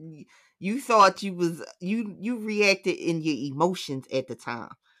thinking. You thought you reacted in your emotions at the time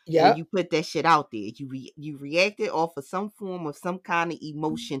when Yep. you put that shit out there. You reacted off of some form of some kind of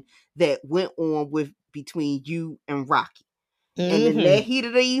emotion that went on with between you and Rocky. And in that Mhm. heat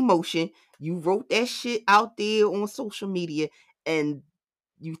of the emotion, you wrote that shit out there on social media, and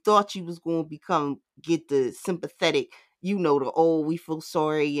you thought you was going to get the sympathetic, the oh, we feel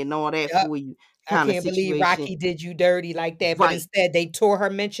sorry and all that Yep. for you I kind of can't believe situation. Rocky did you dirty like that, but Right. instead they tore her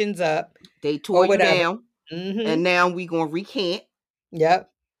mentions up They tore or you whatever. down, and Mhm. now we going to recant.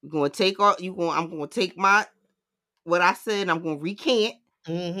 Yep. We're going to take our, I'm going to take what I said, I'm going to recant,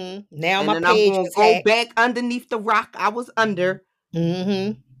 Mhm. Now and my then I'm page going to was go hacked. back underneath the rock I was under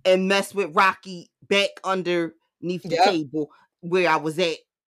Mhm. and mess with Rocky back underneath the Yep. table where I was at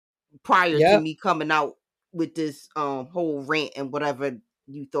prior to Yep. me coming out with this whole rant and whatever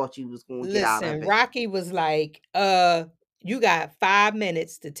you thought you was going to get out of Listen, it. Rocky was like, you got 5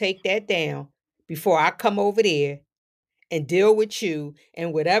 minutes to take that down before I come over there and deal with you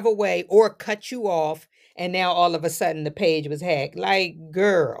in whatever way or cut you off." And now all of a sudden the page was hacked. Like,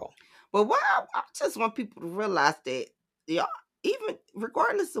 girl. But why I just want people to realize that y'all, even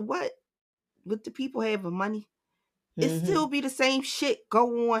regardless of what the people having money, it Mhm. still be the same shit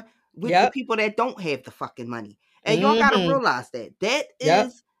go on with the Yep. people that don't have the fucking money. And y'all gotta Mhm. realize that. That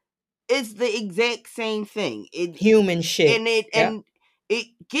Yep. is the exact same thing. Human shit. And it Yep. and it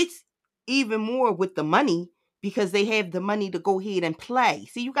gets even more with the money because they have the money to go ahead and play.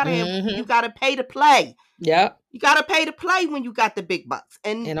 See, you Mhm. gotta pay to play. Yep. You gotta pay to play when you got the big bucks.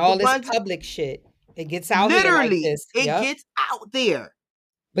 And And the all this ones public shit. It gets out here like literally this. it Yep. gets out there.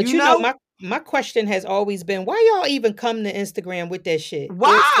 But You you know, know? my question has always been, why y'all even come to Instagram with that shit or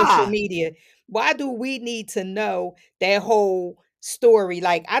social Why? media? Why do we need to know that whole story?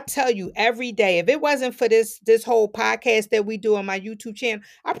 Like I tell you every day, if it wasn't for this whole podcast that we do on my YouTube channel,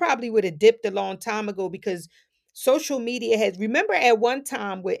 I probably would have dipped a long time ago because social media has remember at one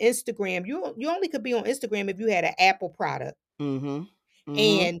time with Instagram, you only could be on Instagram if you had an Apple product. Mm-hmm. Mm-hmm.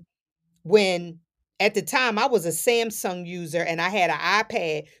 And when at the time I was a Samsung user and I had an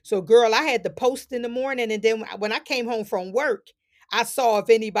iPad. So girl, I had to post in the morning and then when I came home from work, I saw if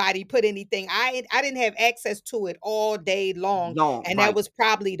anybody put anything. I didn't have access to it all day long Long, and that right. was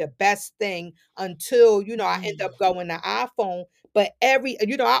probably the best thing until, I end up going to iPhone, but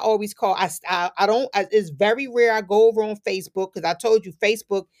I always call I don't it's very rare I go over on Facebook cuz I told you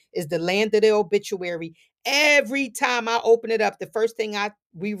Facebook is the land of the obituary. Every time I open it up, the first thing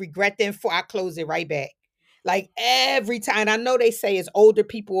we regret then for I close it right back. Like every time. I know they say it's older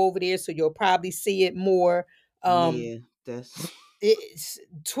people over there, so you'll probably see it more. Um, Yeah, that's it's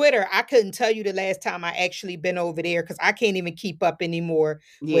Twitter. I couldn't tell you the last time I actually been over there because I can't even keep up anymore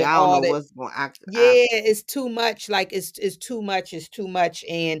with yeah, I don't all know the what's going I yeah, it's too much. Like it's too much. It's too much.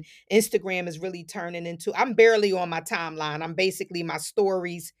 And Instagram is really turning into I'm barely on my timeline. I'm basically my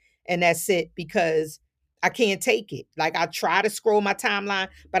stories and that's it because I can't take it. Like I try to scroll my timeline,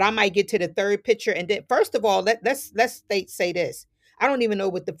 but I might get to the third picture. And then first of all, say this. I don't even know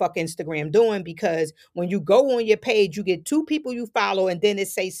what the fuck Instagram doing because when you go on your page, you get two people you follow and then it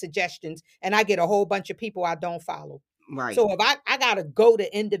says suggestions. And I get a whole bunch of people I don't follow. right. So if I gotta go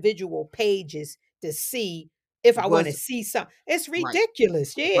to individual pages to see if I want to Was see something, it's right.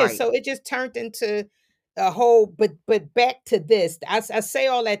 ridiculous. Yeah. Right. So it just turned into a whole. But back to this, I say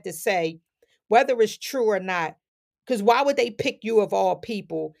all that to say, whether it's true or not, because why would they pick you of all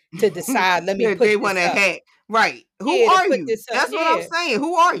people to decide? Let me Yeah, put they this want to up. hack. Right. Who Yeah, to are put you? this up. That's what I'm Yeah, saying.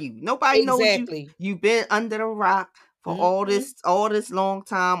 Who are you? Nobody knows you. exactly. You've been under the rock for Hmm. all this long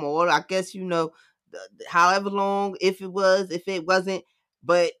time, or I guess however long, if it wasn't,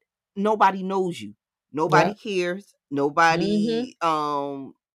 but nobody knows you. Nobody Yep. cares. Hmm. Nobody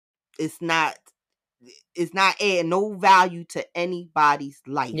it's not it's not adding no value to anybody's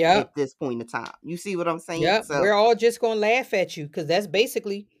life Yep. at this point in time. You see what I'm saying? Yep, So we're all just gonna laugh at you because that's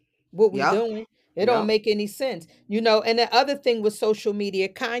basically what we yep, doing. It don't yep. make any sense, And the other thing with social media,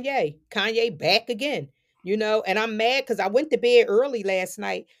 Kanye back again, And I'm mad because I went to bed early last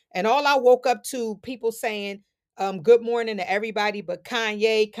night, and all I woke up to people saying, "Good morning" to everybody, but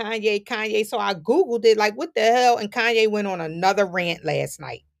Kanye, Kanye, Kanye. So I googled it, like, what the hell? And Kanye went on another rant last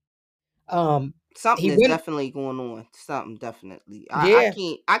night. Um, Something he is went, definitely going on. Something definitely. yeah.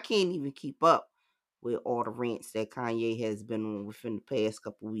 I can't even keep up with all the rants that Kanye has been on within the past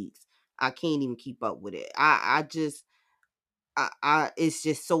couple weeks. I can't even keep up with it. I just I it's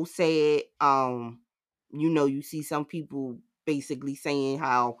just so sad. You see some people basically saying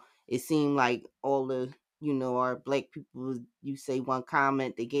how it seemed like all the our black people, you say one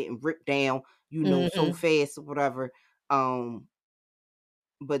comment, they getting ripped down, so Hmm. fast or whatever. Um,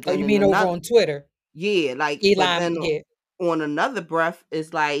 but Oh, then you in mean over another, on Twitter? yeah, like, but Elon, then yeah. on another breath,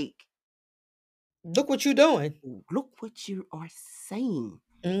 it's like, Look what you doing. look what you are saying.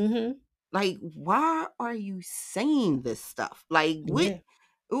 Mhm. Like, why are you saying this stuff? Like, Yeah.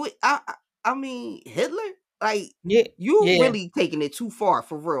 I mean, Hitler. Like, Yeah. you Yeah. really taking it too far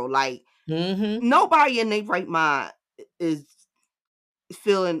for real. Like, Mm-hmm. nobody in their right mind is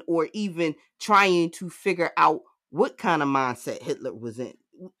feeling or even trying to figure out what kind of mindset Hitler was in.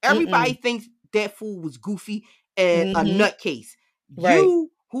 Everybody Mm-mm. thinks that fool was goofy and a Mm-hmm. nutcase. Right.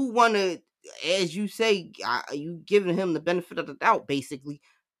 You who want to, as you say, you giving him the benefit of the doubt, basically.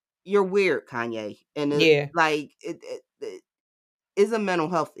 You're weird, Kanye, and Yeah. it is a mental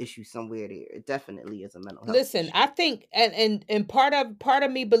health issue somewhere there. It definitely is a mental health Listen, issue. I think and part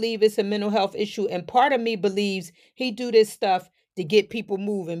of me believe it's a mental health issue, and part of me believes he do this stuff to get people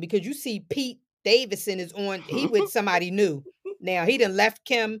moving because you see Pete Davidson is on he with somebody new. Now he done left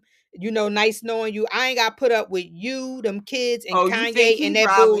Kim, nice knowing you. I ain't got put up with you, them kids, and Oh, you think Kanye and that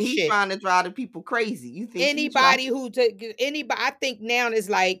he's bullshit. trying to drive the people crazy? You think he try? Anybody I think now is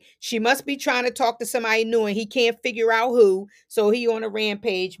like she must be trying to talk to somebody new and he can't figure out who, so he on a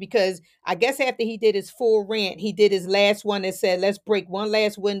rampage because I guess after he did his full rant, he did his last one that said let's break one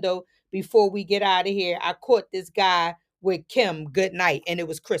last window before we get out of here. I caught this guy with Kim good night, and it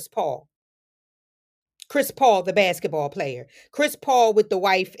was Chris Paul, the basketball player. Chris Paul with the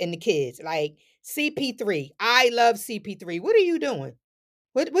wife and the kids. Like CP3. I love CP3. What are you doing?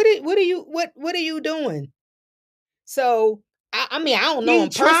 What are you doing? So I mean, I don't know He him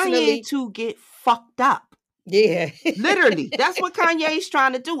trying personally. to get fucked up. Yeah. Literally, that's what Kanye's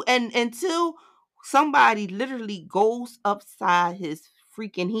trying to do. And until somebody literally goes upside his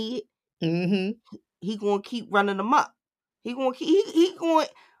freaking head, Mm-hmm. he gonna keep running them up. He gonna keep he gonna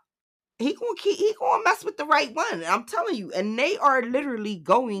mess with the right one. I'm telling you, and they are literally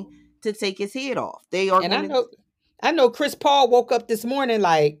going to take his head off. They are And going to. I know Chris Paul woke up this morning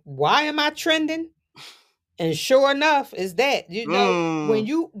like, why am I trending? And sure enough, is that Mm, when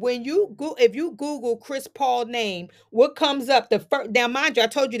you go if you Google Chris Paul name, what comes up the first? Now, mind you, I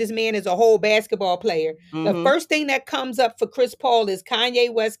told you this man is a whole basketball player. The mm-hmm. first thing that comes up for Chris Paul is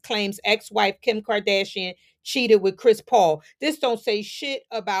Kanye West claims ex-wife Kim Kardashian cheated with Chris Paul. This don't say shit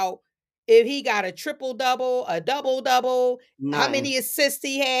about if he got a triple double, a double double, how Nothing many assists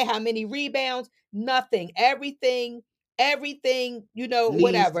he had, how many rebounds, nothing. Everything, leads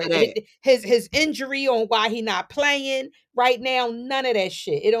whatever. to that. His injury on why he not playing right now, none of that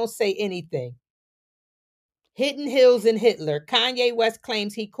shit. It don't say anything. Hidden Hills and Hitler. Kanye West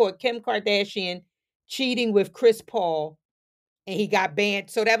claims he caught Kim Kardashian cheating with Chris Paul and he got banned.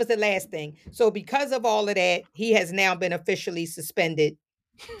 So that was the last thing. So because of all of that, he has now been officially suspended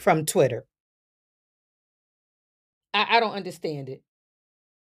from Twitter. I don't understand it.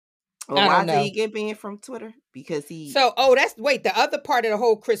 Well, I why don't did he know. get banned from Twitter? Because he So, that's wait, the other part of the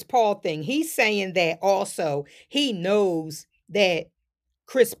whole Chris Paul thing. He's saying that also he knows that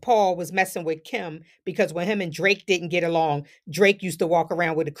Chris Paul was messing with Kim because when him and Drake didn't get along, Drake used to walk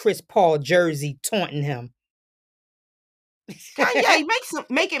around with a Chris Paul jersey taunting him. Kanye,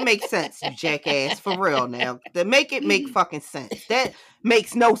 make it make sense, you jackass. For real now. To make it make fucking sense. That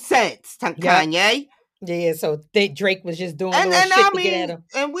makes no sense, Yep. Kanye. Yeah, so Drake was just doing And little and I shit to get at mean, him.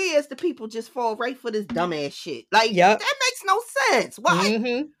 and we as the people just fall right for this dumbass shit. Like Yep. that makes no sense. What?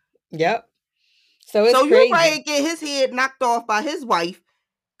 Mm-hmm. Yep. So it's So you ready crazy. to get his head knocked off by his wife?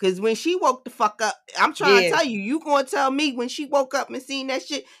 Cause when she woke the fuck up, I'm trying to Yeah. tell you, you gonna tell me when she woke up and seen that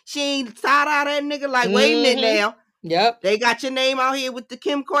shit, she ain't side out that nigga like, wait a minute Mm-hmm. now. Yep. They got your name out here with the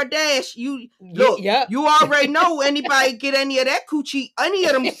Kim Kardashian. You look, Yep. you already know anybody get any of that coochie, any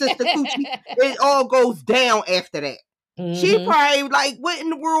of them sister coochie, it all goes down after that. She Mm-hmm. probably like, what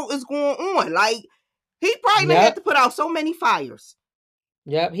in the world is going on? Like, he probably had to Yep. put out so many fires.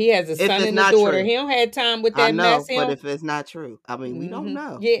 Yep. He has a If son it's and a not daughter. true. He don't have time with I that mess. know, He but don't. if it's not true, I mean, we don't Mm-hmm.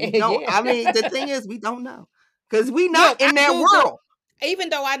 know. Yeah. We don't. Yeah. I mean, the thing is, we don't know because we not Look, in I that Google, world. even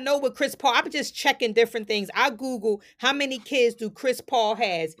though I know what Chris Paul, I'm just checking different things. I Google how many kids do Chris Paul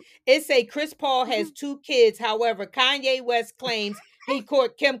has. It say Chris Paul has 2 kids. However, Kanye West claims he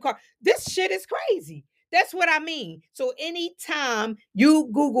caught Kim Kardashian. This shit is crazy. That's what I mean. So anytime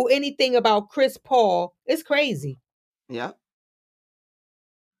you Google anything about Chris Paul, it's crazy. Yeah,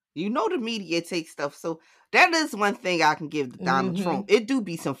 you know the media takes stuff. So that is one thing I can give to Donald Mm-hmm. Trump. It do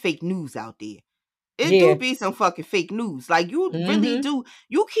be some fake news out there. It do Yeah. be some fucking fake news. Like you really Mm-hmm. do.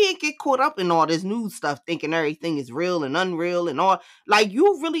 You can't get caught up in all this news stuff, thinking everything is real and unreal and all. Like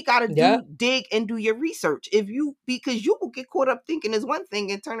you really got to Yep. dig and do your research. If you because you will get caught up thinking it's one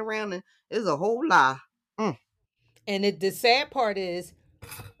thing and turn around and it's a whole lie. Mm. And the sad part is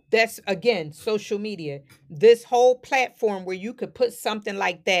that's again social media. This whole platform where you could put something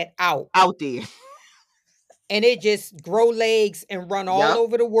like that out. Out there. and it just grow legs and run all Yup.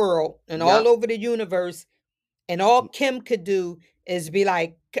 over the world and all Yup. over the universe. And all Kim could do is be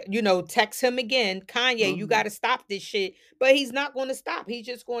like, text him again, Kanye, you got Mhm. to stop this shit. But he's not going to stop. He's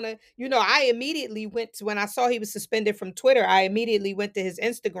just going to, I immediately went to, when I saw he was suspended from Twitter, I immediately went to his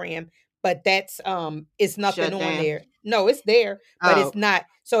Instagram, but it's nothing Shut on down. there. No, it's there, but it's Oh. not.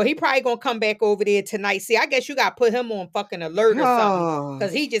 So he probably going to come back over there tonight. See, I guess you got to put him on fucking alert or something Oh.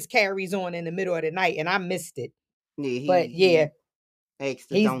 because he just carries on in the middle of the night and I missed it. Yeah, But he yeah, asked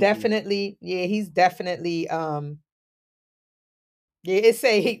the he's donkey. definitely, yeah, it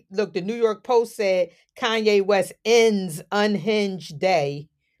say look, the New York Post said Kanye West ends unhinged day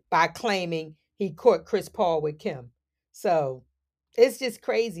by claiming he caught Chris Paul with Kim. So it's just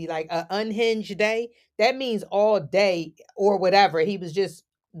crazy. Like a unhinged day, that means all day or whatever. He was just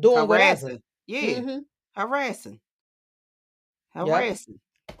doing whatever. Harassing. Yeah. Mm-hmm. Harassing. Yep. Harassing.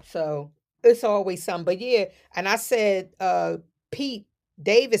 So it's always something. But yeah, and I said Pete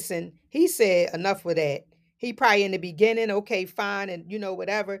Davidson, he said enough with that. He probably in the beginning, okay, fine, and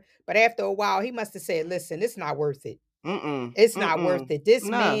whatever. But after a while, he must have said, listen, it's not worth it. Mm-mm. It's not worth Mm-mm. it. This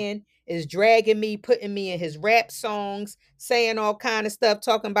No. man is dragging me, putting me in his rap songs, saying all kind of stuff,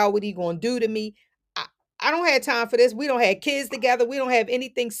 talking about what he gonna do to me. I, I don't have time for this. We don't have kids together. We don't have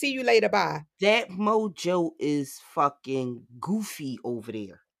anything. See you later. Bye. That mojo is fucking goofy over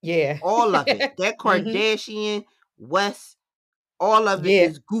there. Yeah. All of it. That Mm-hmm. Kardashian, West, all of it Yeah.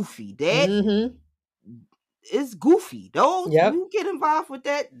 is goofy. That Mm-hmm. is goofy. Those Yep. you get involved with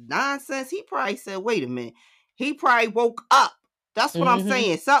that nonsense, he probably said, wait a minute. He probably woke up. That's what I'm Mm-hmm.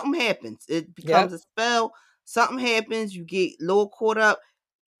 saying. Something happens. It becomes Yep. a spell. Something happens. You get a little caught up.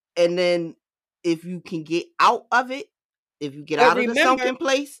 And then if you can get out of it, if you get But out of the remember, sunken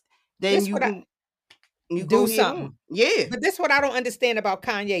place, then this you what I can you go do head something. on. Yeah. But this what I don't understand about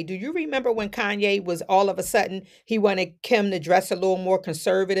Kanye. Do you remember when Kanye was all of a sudden he wanted Kim to dress a little more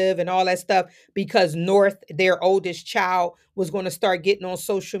conservative and all that stuff because North, their oldest child, was going to start getting on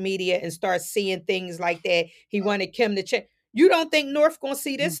social media and start seeing things like that. He wanted Kim to check. You don't think North going to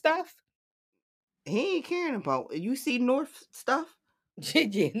see this stuff? He ain't caring about you see North stuff.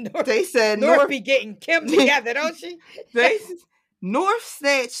 Yeah, North, They said North North be getting Kim they together, don't she? North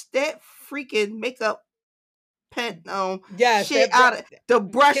snatched that freaking makeup pet Yes, shit out of the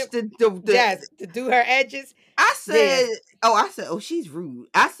brush Kim, yes, to do her edges. I Yeah, said, oh, she's rude.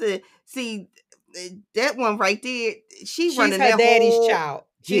 I said, see, that one right there, she she's running her that daddy's whole, child.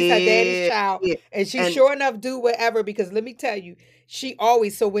 She's her daddy's yeah, child. yeah. And she And, sure enough do whatever because let me tell you, she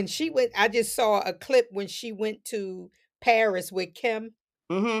always so when she went, I just saw a clip when she went to Paris with Kim.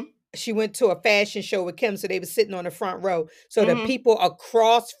 mm-hmm, She went to a fashion show with Kim, so they were sitting on the front row. So the mm-hmm. people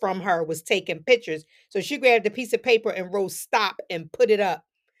across from her was taking pictures. So she grabbed a piece of paper and wrote stop and put it up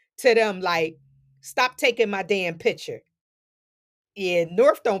to them like, stop taking my damn picture. Yeah,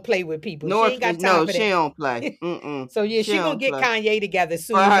 North don't play with people. She ain't North, got time no, for she that. don't play. Mm-mm. So yeah, She she gonna don't get play. Kanye together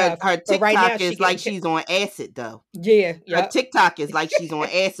soon But enough. her But right now TikTok she is like getting she's on acid though. yeah, Her yep. TikTok is like she's on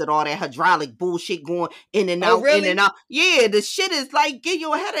acid, all that hydraulic bullshit going in and Oh out, in and really? out. Yeah, the shit is like give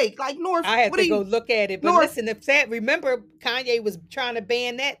you a headache. Like North, I had what to are go you look at it. But North? listen, if that remember Kanye was trying to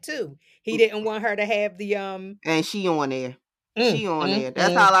ban that too. He didn't want her to have the And she on there. mm, She on mm, there.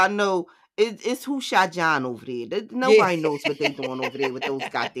 That's mm. how I know it's who shot John over there. Yeah. Nobody knows what they doing over there with those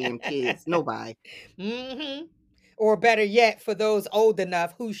goddamn kids. Nobody. hmm Or better yet, for those old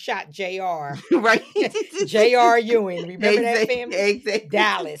enough, who shot JR? Right? JR Ewing. Remember that Exactly. family? Exactly.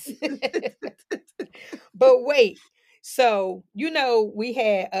 Dallas. But wait, so we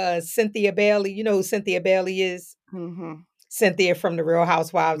had Cynthia Bailey. You know who Cynthia Bailey is? Mm-hmm. Cynthia from the Real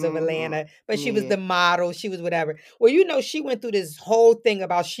Housewives of Mm-hmm. Atlanta, but she was Yeah. the model. She was whatever. Well, she went through this whole thing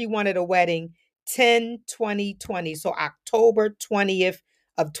about she wanted a wedding 10-20-20, so October 20th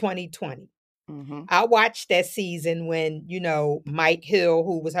of 2020. Mm-hmm. I watched that season when, Mike Hill,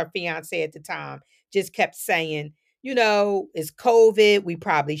 who was her fiance at the time, just kept saying, it's COVID. We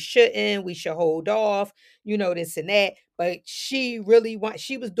probably shouldn't. We should hold off, this and that. But she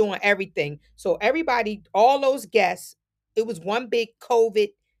was doing everything. So everybody, all those guests, it was one big COVID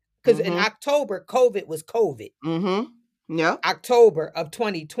because in Mm-hmm. October, COVID was COVID. Mm-hmm. Yep. October of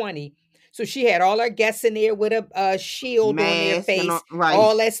 2020. So she had all her guests in there with a shield on their Mask and all face, right.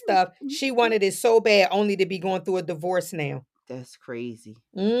 all that stuff. She wanted it so bad, only to be going through a divorce now. That's crazy.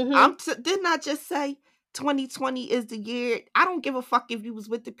 Mm-hmm. Didn't I just say 2020 is the year? I don't give a fuck if you was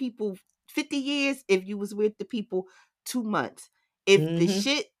with the people 50 years, if you was with the people 2 months. If the Mm-hmm.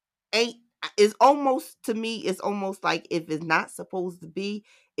 shit ain't is almost to me, it's almost like if it's not supposed to be,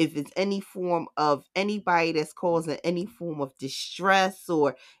 if it's any form of anybody that's causing any form of distress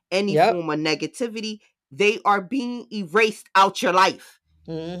or any Yep. form of negativity, they are being erased out your life.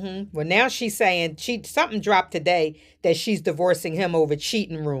 Well, now she's saying something dropped today that she's divorcing him over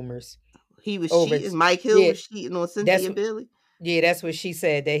cheating rumors. He was Over cheating. Mike Hill yeah, was cheating on that's Cynthia Bailey. yeah, that's what she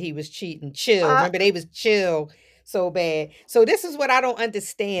said, that he was cheating. Chill. Uh, Remember, they was chill so bad. So this is what I don't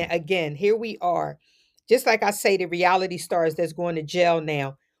understand. Again, here we are. Just like I say, the reality stars that's going to jail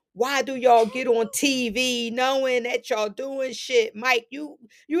now. Why do y'all get on TV knowing that y'all doing shit? Mike, you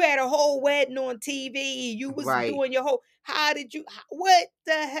had a whole wedding on TV. You was right. doing your whole. How did you? What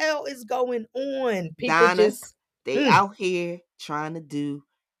the hell is going on? People Donna, just. they out here trying to do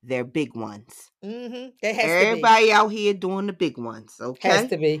their big ones. That has to be. Everybody out here doing the big ones, Has okay?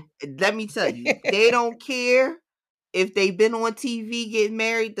 to be. Let me tell you, they don't care if they've been on TV, getting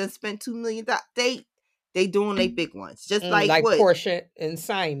married, then spent $2 million. They doing their big ones. Just like Like what? Portia and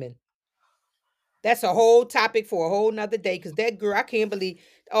Simon. That's a whole topic for a whole nother day, because that girl, I can't believe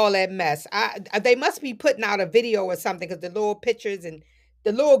all that mess. They must be putting out a video or something, because the little pictures and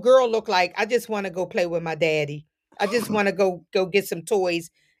the little girl look like, I just want to go play with my daddy. I just want to go get some toys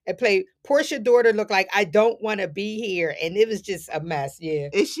and play. Portia daughter looked like, I don't want to be here, and it was just a mess. Yeah,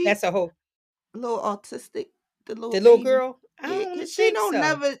 Is she that's a whole. a little autistic? The little The little baby? girl, I Yeah, don't cause she think don't so.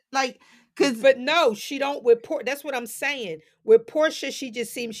 never like. Cause But no, she don't with That's what I'm saying. With Portia, she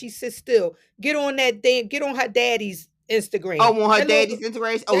just seems she sits still. Get on that damn. Get on her daddy's Instagram. on her That little daddy's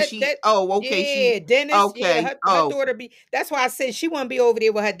integration. Oh, that she. that Oh, okay. yeah, She. Dennis. Yeah, Okay. her Oh, daughter be. That's why I said she want to be over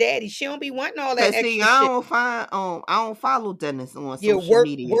there with her daddy. She don't be wanting all that cause see, extra shit. I don't follow Dennis on Yeah, social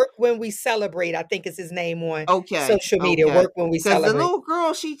media. work when we celebrate. I think is his name on Okay, social media. okay. Work when we Cause the celebrate. little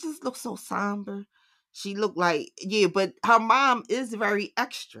girl, she just looks so somber. She looked like, yeah, but her mom is very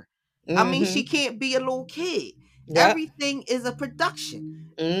extra. I mean, she Mm-hmm. can't be a little kid. Yep. Everything is a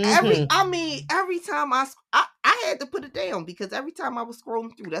production. Mm-hmm. Every time I had to put it down, because every time I was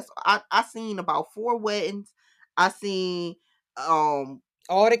scrolling through, I seen about 4 weddings. I seen All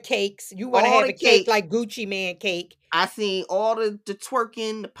the cakes. You want to all have the a cake cakes. like Gucci Man cake. I seen all the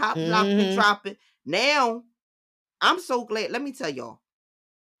twerking, the pop locking, Mm-hmm. dropping. Now I'm so glad. Let me tell y'all,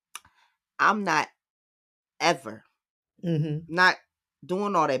 I'm not ever Mm-hmm. not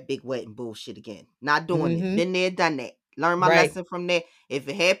doing all that big wedding bullshit again. Not doing it. Mm-hmm. Been there, done that. Learn my Right. lesson from there. If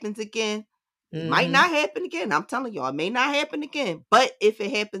it happens again, it might Mm-hmm. not happen again. I'm telling y'all, it may not happen again. But if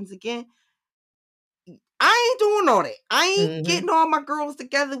it happens again, I ain't doing all that. I ain't Mm-hmm. getting all my girls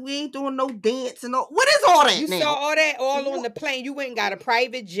together. We ain't doing no dance and all. What is all that You saw now? all that all on the plane. You went and got a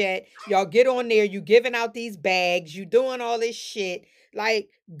private jet. Y'all get on there. You giving out these bags. You doing all this shit. Like,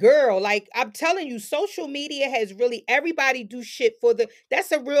 girl, like I'm telling you, social media has really everybody do shit for the.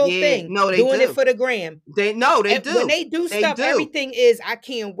 That's a real Yeah, thing. no, they Doing it do. for the gram. They no, they And when do. they do They stuff, do. everything is. I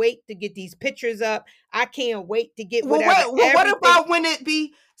can't wait to get these pictures up. I can't wait to get Well, whatever. what Everything. about when it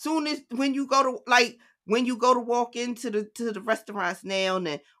be soon as when you go to like when you go to walk into the restaurants now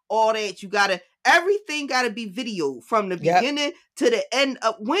and all that, you gotta everything gotta be video from the Yep. beginning to the end.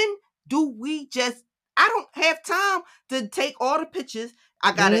 Of when do we just? I don't have time to take all the pictures.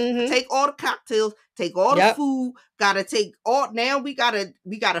 I gotta Mm-hmm. take all the cocktails, take all the Yep. food. Gotta take all. Now we gotta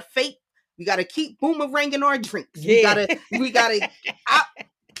fake. We gotta keep boomeranging our drinks. Yeah. We gotta.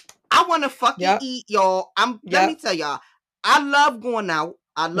 I want to fucking Yep. eat, y'all. Let me Yep. tell y'all. I love going out.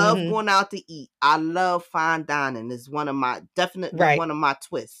 I love Mm-hmm. going out to eat. I love fine dining. It's one of my definitely Right. one of my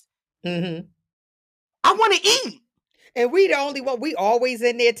twists. Mm-hmm. I want to eat. And we the only one. We always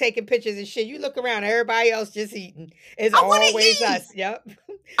in there taking pictures and shit. You look around, everybody else just eating. It's I want always to eat. us. Yep.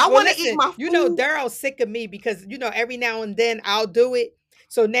 I Well, want to eat listen, my food. Daryl's sick of me because every now and then I'll do it.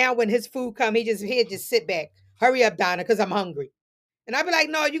 So now when his food come, he'll just sit back. Hurry up, Donna, because I'm hungry. And I'll be like,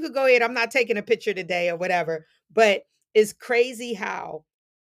 no, you could go ahead. I'm not taking a picture today or whatever. But it's crazy how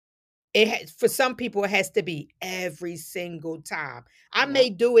for some people it has to be every single time. I Yep. may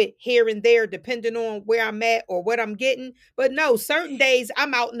do it here and there depending on where I'm at or what I'm getting, but no, certain days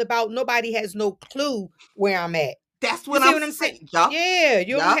I'm out and about, nobody has no clue where I'm at. That's You what see I'm what I'm saying? saying. Yup. Yeah,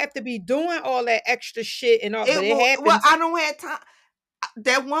 you don't Yup. have to be doing all that extra shit and all, but It it will. Well, happens. I don't have time.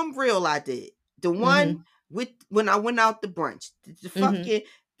 That one reel I did. The one Mhm. with when I went out to brunch. The Mhm. fucking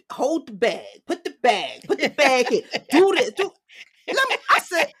hold the bag. Put the bag here. Do this. I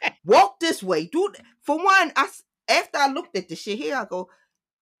said, walk this way. For one, after I looked at the shit here, I go,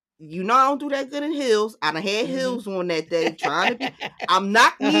 you know I don't do that good in heels. I done had heels on that day trying to be. I'm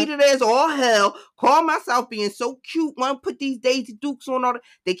knock Uh-huh. needed as all hell. Call myself being so cute. Want to put these Daisy Dukes on all the,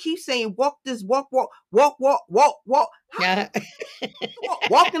 they keep saying walk this, walk, walk, walk, walk, walk, walk. Uh-huh.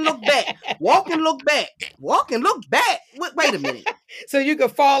 Walk and look back. Walk and look back. Walk and look back. Wait a minute. So you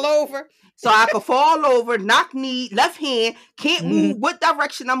could fall over. So I could fall over, knock knee, left hand, can't move Mhm. what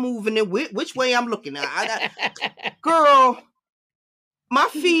direction I'm moving in, which way I'm looking at. Girl, my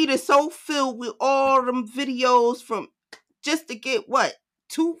feed is so filled with all them videos from just to get what?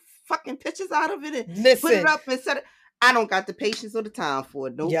 2 fucking pictures out of it and put it Listen. up and set it. I don't got the patience or the time for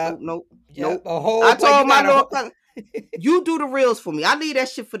it. Nope, Yep. nope, nope, Yep. nope. A whole I boy, you told my got a little whole. cousin, you do the reels for me. I leave that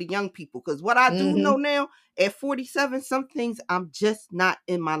shit for the young people. Cause what I do know Mm-hmm. now, at 47, some things I'm just not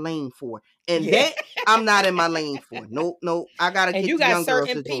in my lane for. And Yeah. that I'm not in my lane for. Nope, nope. I gotta And get you the got young girls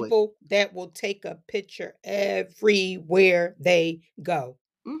certain to do it. people that will take a picture everywhere they go.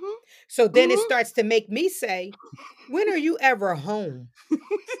 Mm-hmm. So then it Mm-hmm. starts to make me say, when are you ever home?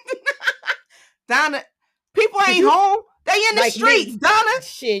 Donna, people Because ain't you, home. They in the like streets, me, Donna.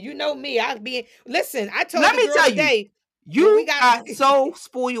 shit, you know me. I be listen. I told Let the me girl tell you, today when we you got got so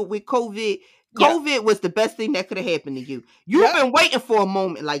spoiled with COVID. yep, COVID was the best thing that could have happened to you. You've yep, been waiting for a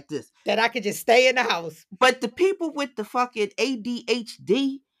moment like this. that I could just stay in the house. But the people with the fucking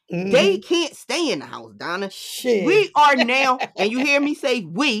ADHD, they Mm-hmm. can't stay in the house, Donna. Shit. We are now, and you hear me say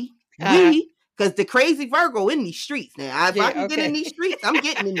Uh-huh. because the crazy Virgo in these streets. Now, if I Yeah, can get in okay. these streets, I'm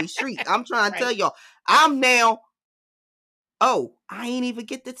getting in these streets. I'm trying to tell Right. y'all, I'm now, oh, I ain't even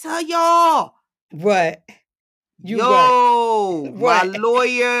get to tell y'all. What? You what? Yo, What?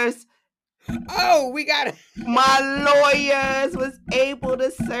 Oh, we got my lawyers was able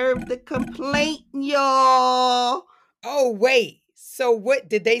to serve the complaint, y'all. Oh, wait. So what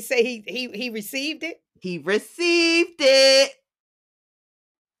did they say he received it? He received it.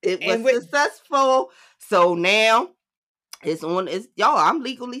 It was And what successful. So now it's on. It's y'all. I'm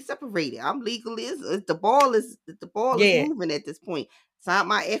legally separated. I'm legally. The ball is yeah. moving at this point. Signed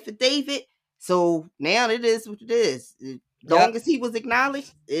my affidavit. So now it is what it is. Long Yep. as he was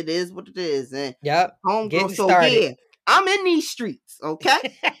acknowledged, it is what it is. And Yep. homegirl. Getting So started. yeah, I'm in these streets. Okay,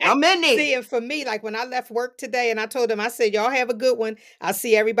 I'm in there. See, and for me, like when I left work today and I told them, I said, y'all have a good one. I'll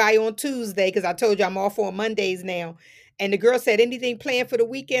see everybody on Tuesday because I told you I'm off on Mondays now. And the girl said, anything planned for the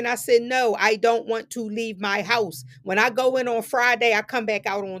weekend? I said, no, I don't want to leave my house. When I go in on Friday, I come back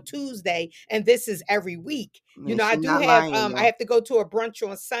out on Tuesday. And this is every week. You And know, I she do not have lying, I y'all. have to go to a brunch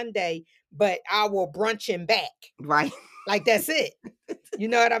on Sunday, but I will brunch him back. Right. Like that's it. You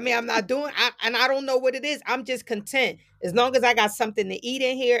know what I mean? I'm not doing and I don't know what it is. I'm just content. As long as I got something to eat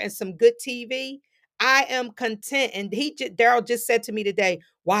in here and some good TV, I am content. And Daryl just said to me today,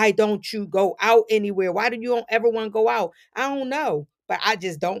 why don't you go out anywhere? Why do you don't ever want to go out? I don't know, but I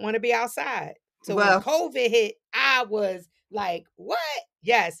just don't want to be outside. So when Well, COVID hit, I was like, what?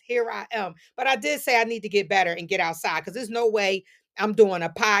 Yes, here I am. But I did say I need to get better and get outside because there's no way I'm doing a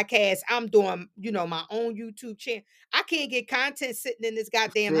podcast. I'm doing, my own YouTube channel. I can't get content sitting in this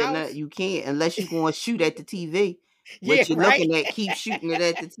goddamn house. you can't unless you're going to shoot at the TV. Yeah, What you're right. looking at, keep shooting it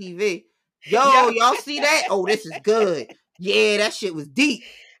at the TV. Yo, Yep. y'all see that? Oh, this is good. Yeah, that shit was deep.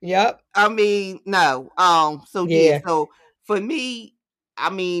 Yep. I mean, no. So yeah, Yeah. so for me, I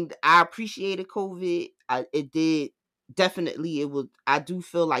mean, I appreciated COVID. It did definitely. It was. I do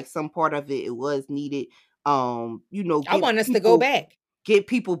feel like some part of it was needed. I want us to go back. Get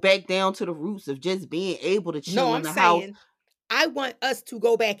people back down to the roots of just being able to No, chill in I'm the house. saying I want us to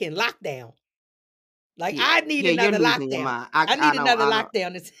go back in lockdown. Like Yeah, I need yeah, you're another losing your lockdown. mind. I I need know, another I know.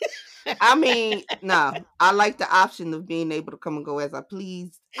 lockdown. I mean, no, I like the option of being able to come and go as I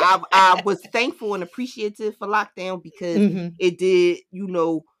please. I was thankful and appreciative for lockdown because Mhm. it did,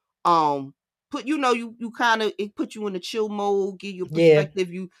 put you kind of it put you in a chill mode, give you a Yeah.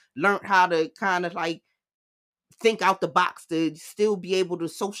 perspective. You learned how to kind of like think out the box to still be able to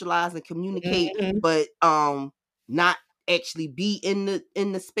socialize and communicate, Mhm. but not actually be in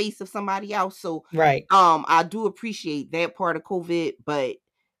the space of somebody else. So Right. I do appreciate that part of COVID, but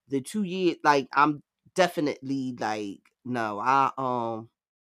the 2 years, like I'm definitely like no,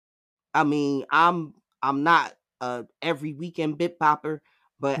 I mean I'm not every weekend bit popper,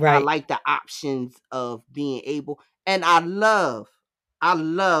 but I Right. like the options of being able, and I love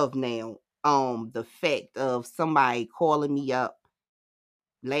now the fact of somebody calling me up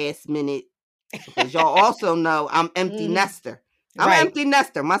last minute because y'all also know I'm empty Mhm. nester. I'm Right. empty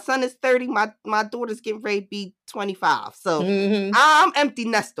nester. My son is 30. My daughter's getting ready to be 25. So Mhm. I'm empty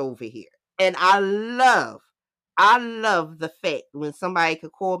nester over here. And I love the fact when somebody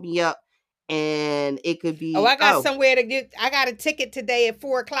could call me up and it could Oh, be I got somewhere to get. I got a ticket today at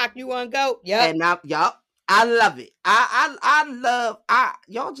 4 o'clock. You want to go? Yep. and yup. I love it. I love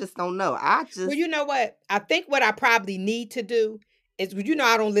y'all just don't know. I Well, just you know what? I think what I probably need to do is,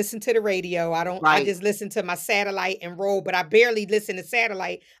 I don't listen to the radio. I right. just listen to my satellite and roll, but I barely listen to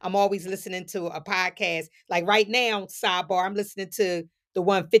satellite. I'm always listening to a podcast. Like right now, sidebar, I'm listening to the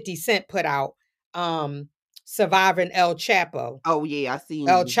one 50 Cent put out, um, Surviving El Chapo. Oh yeah, I seen you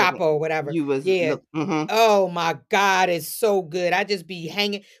El was looking. Chapo, whatever. You was Yeah. look. Mm-hmm. Oh my God, it's so good. I just be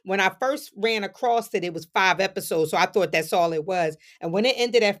hanging. When I first ran across it, it was 5 episodes. So I thought that's all it was. And when it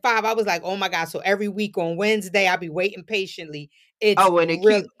ended at 5, I was like, oh my God. So every week on Wednesday, I'll be waiting patiently. It's Oh, and it keep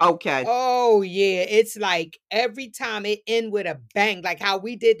really, okay. oh yeah. It's like every time it end with a bang, like how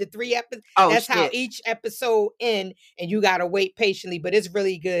we did the 3 episodes. Oh That's how shit. each episode end, and you gotta wait patiently, but it's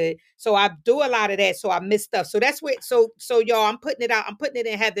really good. So I do a lot of that. So I miss stuff. So that's where so y'all, I'm putting it out, I'm putting it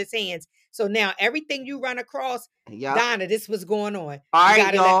in Heather's hands. So now everything you run across, Yep. Donna, this was going on. All You right,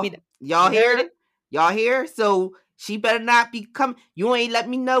 gotta let me y'all. know. Y'all You heard hear? it? Y'all hear? So she better not be come. You ain't let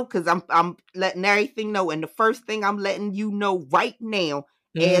me know because I'm letting everything know. And the first thing I'm letting you know right now,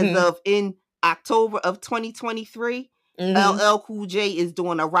 as Mm-hmm. of in October of 2023, Mm-hmm. LL Cool J is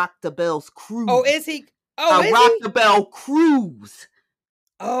doing a Rock the Bells Oh, cruise. is he? Oh, A is Rock he? the Bell cruise.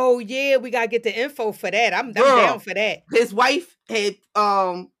 Oh yeah, we gotta get the info for that. I'm down Girl, for that. his wife had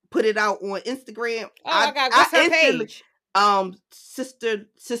put it out on Instagram. Oh, I I got I what's her instantly page?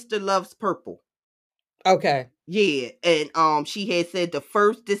 sister loves purple. Okay. Yeah, and she had said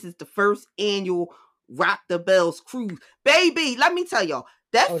this is the first annual Rock the Bells cruise. Baby, let me tell y'all,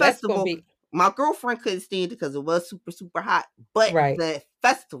 that Oh, that's gonna festival, be my girlfriend couldn't stand it because it was super, super hot. But right. the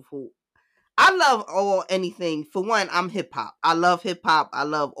festival, I love all anything. For one, I'm hip hop. I love hip hop. I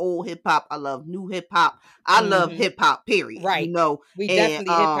love old hip hop. I love new hip hop. I love Mm-hmm. hip hop, period. Right. We And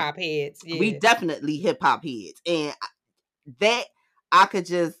definitely hip hop heads. we Yeah. definitely hip hop heads. And that I could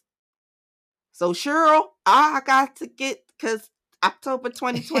just so Cheryl, I got to get because October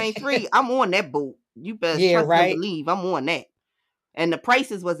 2023, I'm on that boat. You best Yeah, trust and right. believe I'm on that. And the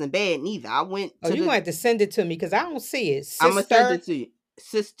prices wasn't bad neither. I went Oh, to you the gonna have to send it to me because I don't see it. I'm gonna send Sister. it to you.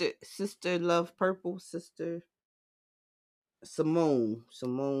 Sister love purple, sister Simone,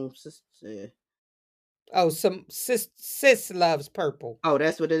 sister. Oh, some sis loves purple. Oh,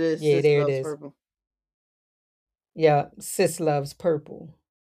 that's what it is. Yeah, Sis there it loves is. purple. Yeah, sis loves purple.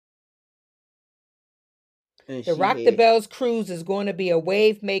 And The she Rock the had Bells cruise is going to be a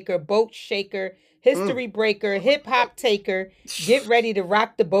wave maker, boat shaker, mm, history breaker, hip hop taker. Get ready to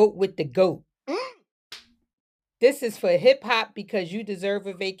rock the boat with the goat. mm. This is for hip hop because you deserve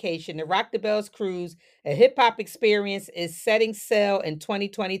a vacation. The Rock the Bells cruise, a hip hop experience, is setting sail in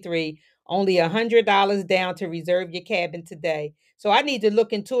 2023. Only $100 down to reserve your cabin today. So I need to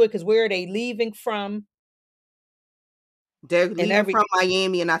look into it because where are they leaving from? They're And leaving every from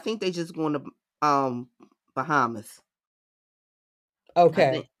Miami, and I think they just going to Bahamas.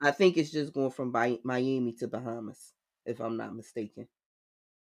 okay. I think it's just going from Miami to Bahamas, if I'm not mistaken.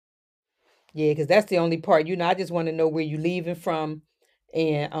 Yeah, because that's the only part. I just want to know where you leaving from.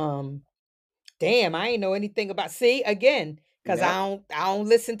 And damn, I ain't know anything about. See again, because Yep. I don't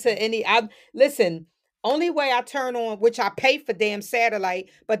listen to any. I listen. Only way I turn on, which I pay for damn satellite,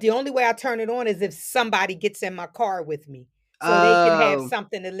 but the only way I turn it on is if somebody gets in my car with me, so they can have Oh,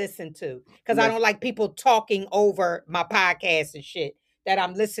 something to listen to. Because I let's don't like people talking over my podcast and shit that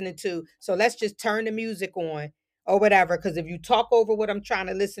I'm listening to. So let's just turn the music on or whatever. Because if you talk over what I'm trying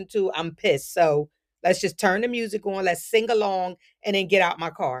to listen to, I'm pissed. So let's just turn the music on. Let's sing along and then get out my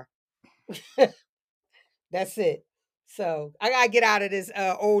car. That's it. So I gotta get out of this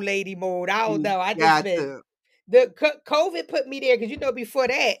old lady mode. I don't you know. I just got been to COVID put me there because before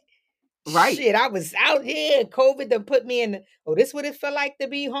that, right. shit, I was out here. COVID done put me in. Oh, this what it felt like to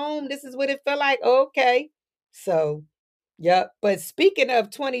be home. This is what it felt like. Okay, so yep. But speaking of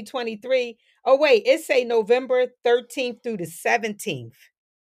 2023, oh wait, it say November 13th through the 17th.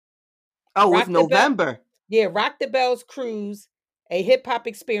 Oh, it's Rock the bell. November. Yeah, Rock the Bells Cruise, a hip hop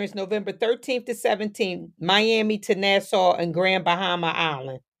experience, November 13th to 17th, Miami to Nassau and Grand Bahama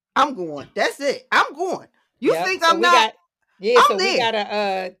Island. I'm going. That's it. I'm going. You Yep. think So I'm we not? got yeah, I'm so there.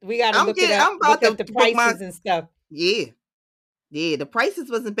 we gotta look it up, I'm about look up to the book my. prices and stuff. Yeah, yeah. The prices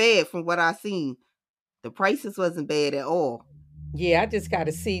wasn't bad from what I seen. The prices wasn't bad at all. Yeah, I just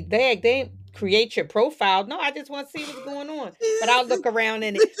gotta see. They ain't create your profile. No, I just want to see what's going on. But I'll look around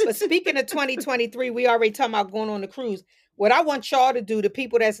in it. But speaking of 2023, we already talking about going on the cruise. What I want y'all to do, the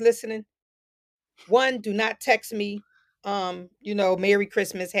people that's listening, one, do not text me. Merry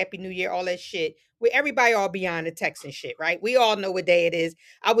Christmas, Happy New Year, all that shit. Everybody all beyond the text and shit, right? We all know what day it is.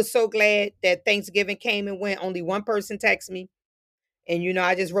 I was so glad that Thanksgiving came and went. Only one person texted me. And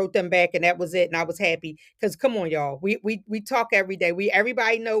I just wrote them back, and that was it. And I was happy because come on, y'all, we talk every day.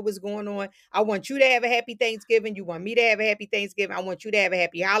 Everybody know what's going on. I want you to have a happy Thanksgiving. You want me to have a happy Thanksgiving. I want you to have a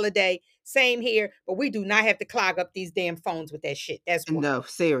happy holiday. Same here, but we do not have to clog up these damn phones with that shit. That's one. No,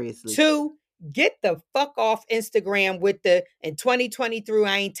 seriously. Two, get the fuck off Instagram with the in 2023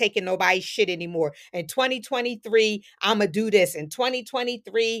 I ain't taking nobody's shit anymore. In 2023 I'ma do this. In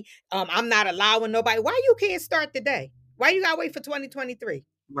 2023 I'm not allowing nobody. Why you can't start today? Why you gotta wait for 2023?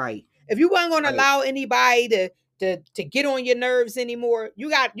 Right. If you weren't gonna Right. allow anybody to get on your nerves anymore,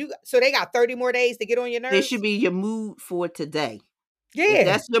 so they got 30 more days to get on your It nerves. should be your mood for today. If Yeah.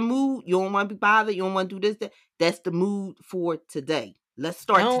 that's your mood, you don't want to be bothered, you don't want to do this, that's the mood for today. Let's I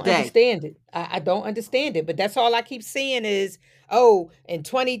start don't today. understand it. I don't understand it, but that's all I keep seeing is, in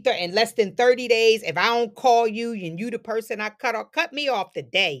less than 30 days, if I don't call you and you the person I cut me off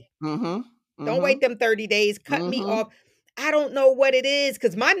today. Don't wait them 30 days. Cut me off. I don't know what it is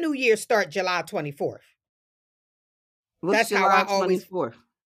because my New Year start July 24th. What's That's how July I always. 24th?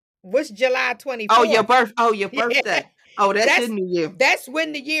 What's July 24th? Oh, your birthday. Yeah. Oh, that's your New Year. That's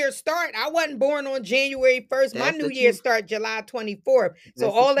when the year start. I wasn't born on January 1st. My That's New the Year truth. start July 24th. So That's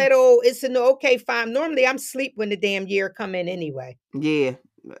the all that truth. old, it's a no, okay, fine. Normally I'm sleep when the damn year come in anyway. Yeah.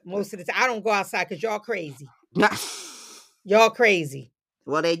 Most of the time. I don't go outside because y'all crazy. Y'all crazy.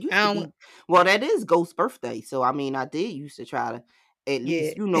 Well, that used to be. Well, that is Ghost's birthday. So, I mean, I did used to try to at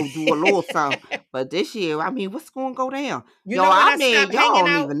least, do a little something. But this year, I mean, what's going to go down? When I stopped y'all hanging don't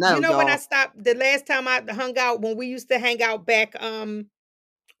out, even know, y'all. when I stopped, the last time I hung out, when we used to hang out back,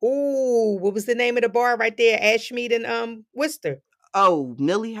 what was the name of the bar right there? Ashmead and Worcester. Oh,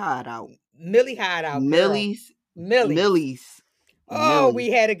 Millie Hideout. Millie's Hideout, Millie's. Oh, we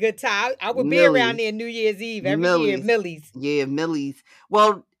had a good time. I would be around there New Year's Eve every year. Millie's. Yeah, Millie's.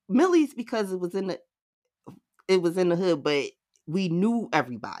 Well, Millie's because it was in the hood, but we knew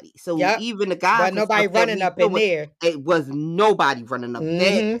everybody. So even the guys, wasn't nobody running up in there. It was nobody running up.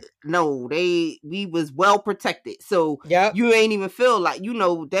 We was well protected. So you ain't even feel like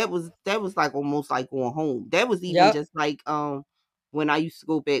that was like almost like going home. That was even just like when I used to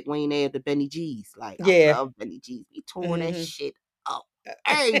go back Wayne Ave to Benny G's. Like I love Benny G's. We tore that shit up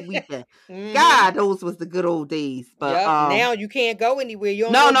every weekend. God, those was the good old days. But now you can't go anywhere.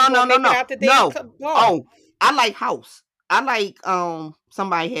 You don't no. Oh, I like house. I like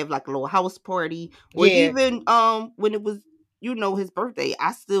somebody have like a little house party, or even when it was his birthday,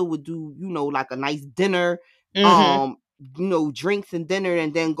 I still would do like a nice dinner, drinks and dinner,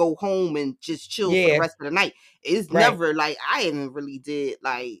 and then go home and just chill for the rest of the night. It's never like I haven't really did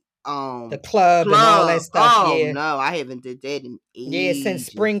like the club and all that stuff. Oh no, I haven't did that in ages. Since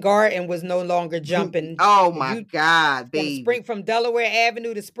Spring Garden was no longer jumping. Oh my God, baby! From Delaware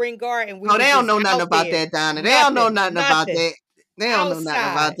Avenue to Spring Garden. They don't know nothing about that, Donna. They don't know nothing about that. They don't know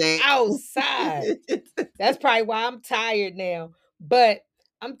nothing about that. Outside. That's probably why I'm tired now. But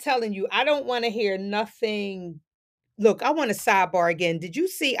I'm telling you, I don't want to hear nothing. Look, I want to sidebar again. Did you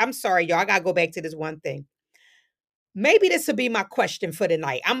see? I'm sorry, y'all. I gotta go back to this one thing. Maybe this will be my question for the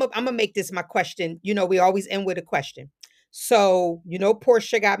night. I'm gonna make this my question. We always end with a question. So,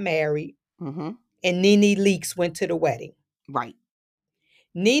 Portia got married, and Nene Leakes went to the wedding. Right.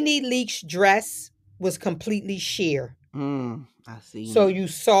 Nene Leakes' dress was completely sheer. I see. So you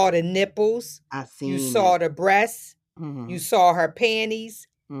saw the nipples. I see. You saw the breasts. You saw her panties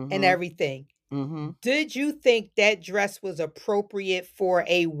and everything. Did you think that dress was appropriate for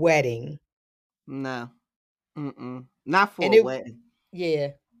a wedding? No. Not for a wedding. Yeah.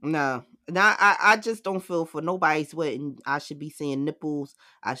 No. Now I just don't feel for nobody's wedding. I should be seeing nipples.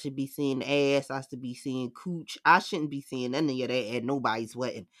 I should be seeing ass. I should be seeing cooch. I shouldn't be seeing any of that at nobody's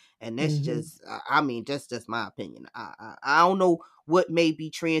wedding. And that's just, I mean, that's just my opinion. I don't know what may be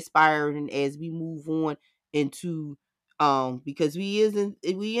transpiring as we move on into because we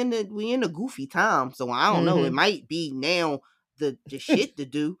in a goofy time. So I don't know. It might be now the shit to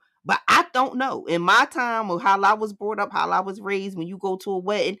do. But I don't know. In my time, or how I was brought up, how I was raised, when you go to a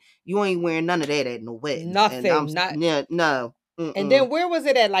wedding, you ain't wearing none of that at no wedding. Nothing. No. And then where was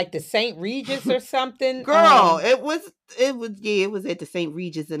it at? Like the St. Regis or something? Girl, it was at the St.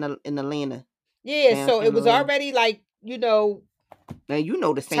 Regis in Atlanta. Yeah, so it was already like, Now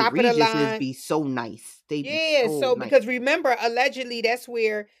the St. Regis be so nice. They be so nice. Because remember, allegedly that's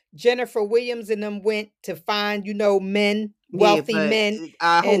where Jennifer Williams and them went to find, men, wealthy men.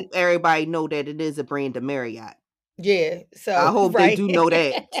 I hope everybody know that it is a brand of Marriott. Yeah. I So hope they right. do know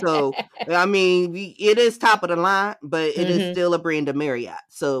that. So I mean, it is top of the line, but it is Hmm. still a brand of Marriott.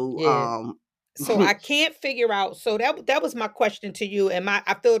 So Yeah. So I can't figure out. So that was my question to you. And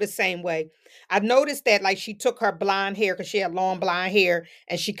I feel the same way. I noticed that like she took her blonde hair because she had long blonde hair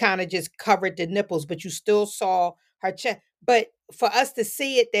and she kind of just covered the nipples, but you still saw her chest. But for us to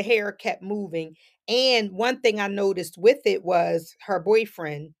see it, the hair kept moving. And one thing I noticed with it was her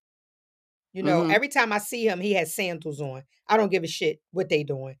boyfriend. hmm Every time I see him, he has sandals on. I don't give a shit what they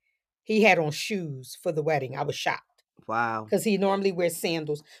doing. He had on shoes for the wedding. I was shocked wow. because he normally wears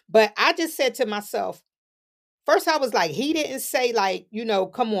sandals. But I just said to myself, first, I was like, he didn't say, like,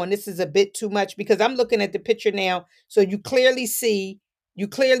 come on, this is a bit too much because I'm looking at the picture now. So you clearly see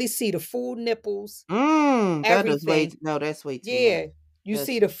the full nipples, That is way everything. no, that's way too much. Yeah. You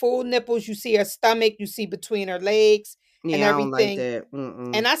see That's the full nipples, you see her stomach, you see between her legs and yeah, I don't like everything. that.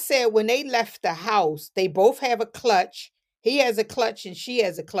 Mm-mm. And I said, when they left the house, they both have a clutch. He has a clutch and she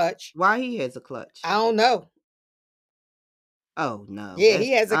has a clutch. Why he has a clutch? I don't know. Oh no, Yeah, that's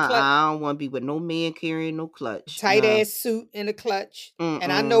he has a clutch. I don't want to be with no man carrying no clutch. Tight No. ass suit and a clutch.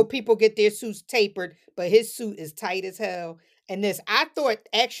 And I know Mm-mm. people get their suits tapered, but his suit is tight as hell. And this, I thought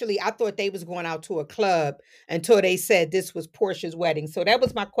they was going out to a club until they said this was Portia's wedding. So that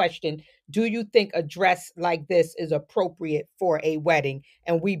was my question. Do you think a dress like this is appropriate for a wedding?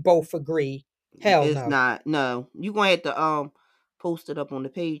 And we both agree. Hell It's no. not. No, you gonna have to post it up on the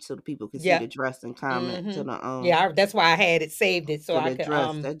page so the people can see the Yep. dress and comment Mm-hmm. Yeah, that's why I had it saved it so to I the could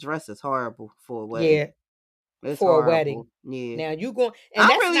dress. That dress is horrible for a wedding. yeah, It's for a wedding. horrible. Yeah. Now you going and I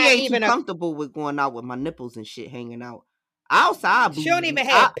that's really not ain't too even a comfortable with going out with my nipples and shit hanging out. Outside she boob don't you. even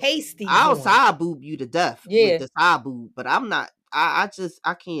have pasties on. Outside boob you to death with Yeah. the side boob, but I'm not. I just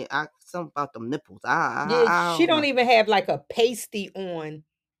I can't. I something about them nipples. Yeah, I she don't don't know. even have like a pasty on.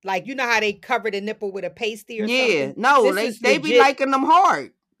 Like you know how they cover the nipple with a pasty or Yeah, something? no, This is they be legit. liking them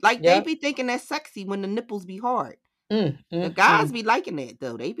hard. Like they Yep. be thinking that's sexy when the nipples be hard. Mm, The mm, guys mm. be liking that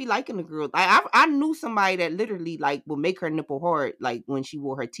though. They be liking the girls. I knew somebody that literally like would make her nipple hard, like when she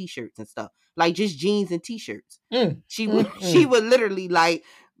wore her t-shirts and stuff, like just jeans and t-shirts. Mm, She would mm, she mm. would literally like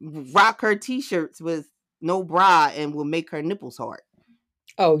rock her t-shirts with no bra and would make her nipples hard.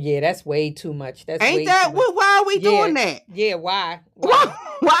 Oh yeah, that's way too much. That's Ain't way too that much. what? Why are we Yeah. doing that? Yeah, why? Why, Why?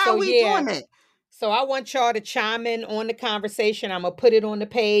 why So are we yeah. doing that? So I want y'all to chime in on the conversation. I'm gonna put it on the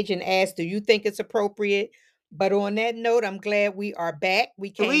page and ask, do you think it's appropriate? But on that note, I'm glad we are back.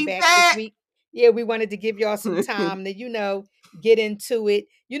 We came We back this back. week. Yeah, we wanted to give y'all some time to, get into it.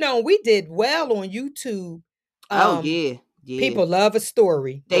 We did well on YouTube. Oh Um, yeah, yeah. People love a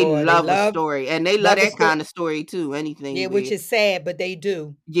story, They boy. They love a love story, and they love love a that story. kind of story too. Yeah, Anything which where, is sad, but they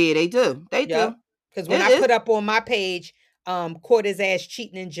do. yeah, they do, they do. Yep. Because when It I is. put up on my page, caught his ass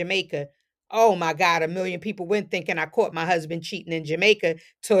cheating in Jamaica. Oh my God, a million people went thinking I caught my husband cheating in Jamaica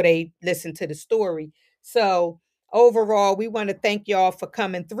till they listened to the story. So overall, we want to thank y'all for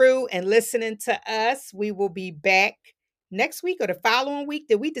coming through and listening to us. We will be back next week or the following week.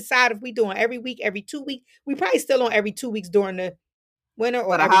 Did we decide if we doing every week, every 2 weeks? We probably still on every 2 weeks during the winter For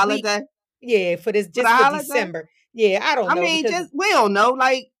or the every week. holiday. Yeah, for this For the just for holiday. December. Yeah, I don't I know mean, because just we don't know.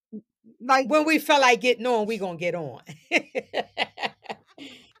 Like when we feel like getting on, we gonna get on.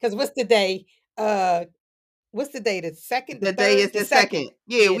 Cause what's the day? Uh what's the day? The second, the the day third, is the the second. second.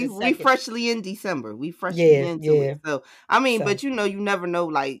 Yeah, Yeah, we the we second. freshly in December. We freshly Yeah, into it. yeah. So I mean, So but you never know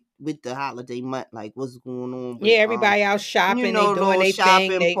like with the holiday month, like what's going on yeah, with everybody out shopping, they doing little their thing.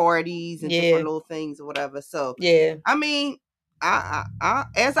 shopping They parties and different yeah, little things or whatever. So yeah. I mean, I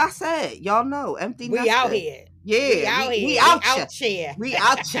as I said, y'all know, empty We out nester. here. We Yeah, out we here. We out ya. out here. We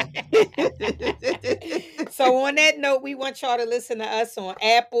out ya. So on that note, we want y'all to listen to us on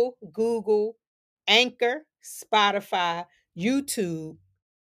Apple, Google, Anchor, Spotify, YouTube.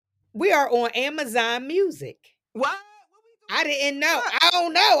 We are on Amazon Music. What? I didn't know. What? I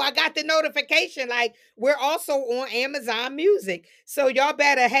don't know. I got the notification like we're also on Amazon Music. So y'all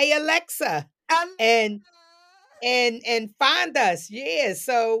better, hey Alexa, Alexa, and find us. Yeah.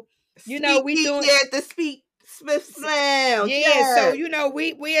 So speak we geeky doing at the Speak Smith Lounge. yeah, so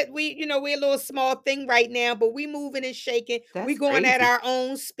Yeah, we're a little small thing right now, but we moving and shaking. We that's going at crazy. our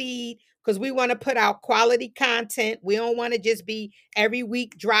own speed because we want to put out quality content. We don't want to just be every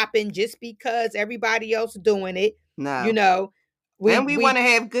week dropping just because everybody else doing it. You No, know, and we want we to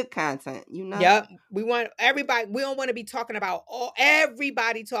have good content. yep, we want everybody. We don't want to be talking about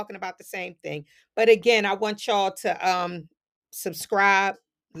everybody talking about the same thing. But again, I want y'all to subscribe,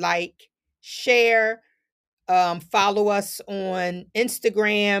 like, share, follow us on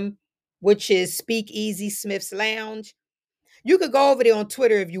Instagram, which is Speak Easy Smith's Lounge. You could go over there on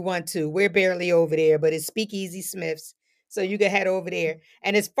Twitter if you want to. We're barely over there, but it's Speakeasy Smiths. So you can head over there.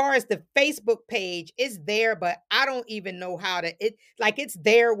 And as far as the Facebook page, it's there, but I don't even know how to it's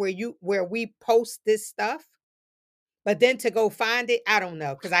there where we post this stuff. But then to go find it, I don't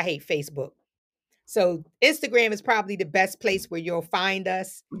know because I hate Facebook. So Instagram is probably the best place where you'll find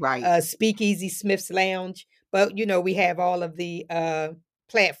us. Right. Speakeasy Smith's Lounge. But we have all of the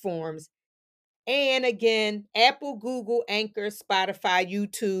platforms. And again, Apple, Google, Anchor, Spotify,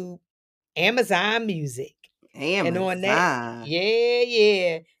 YouTube, Amazon Music. And on that, Amazon. yeah,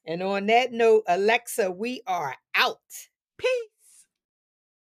 yeah. And on that note, Alexa, we are out. Peace.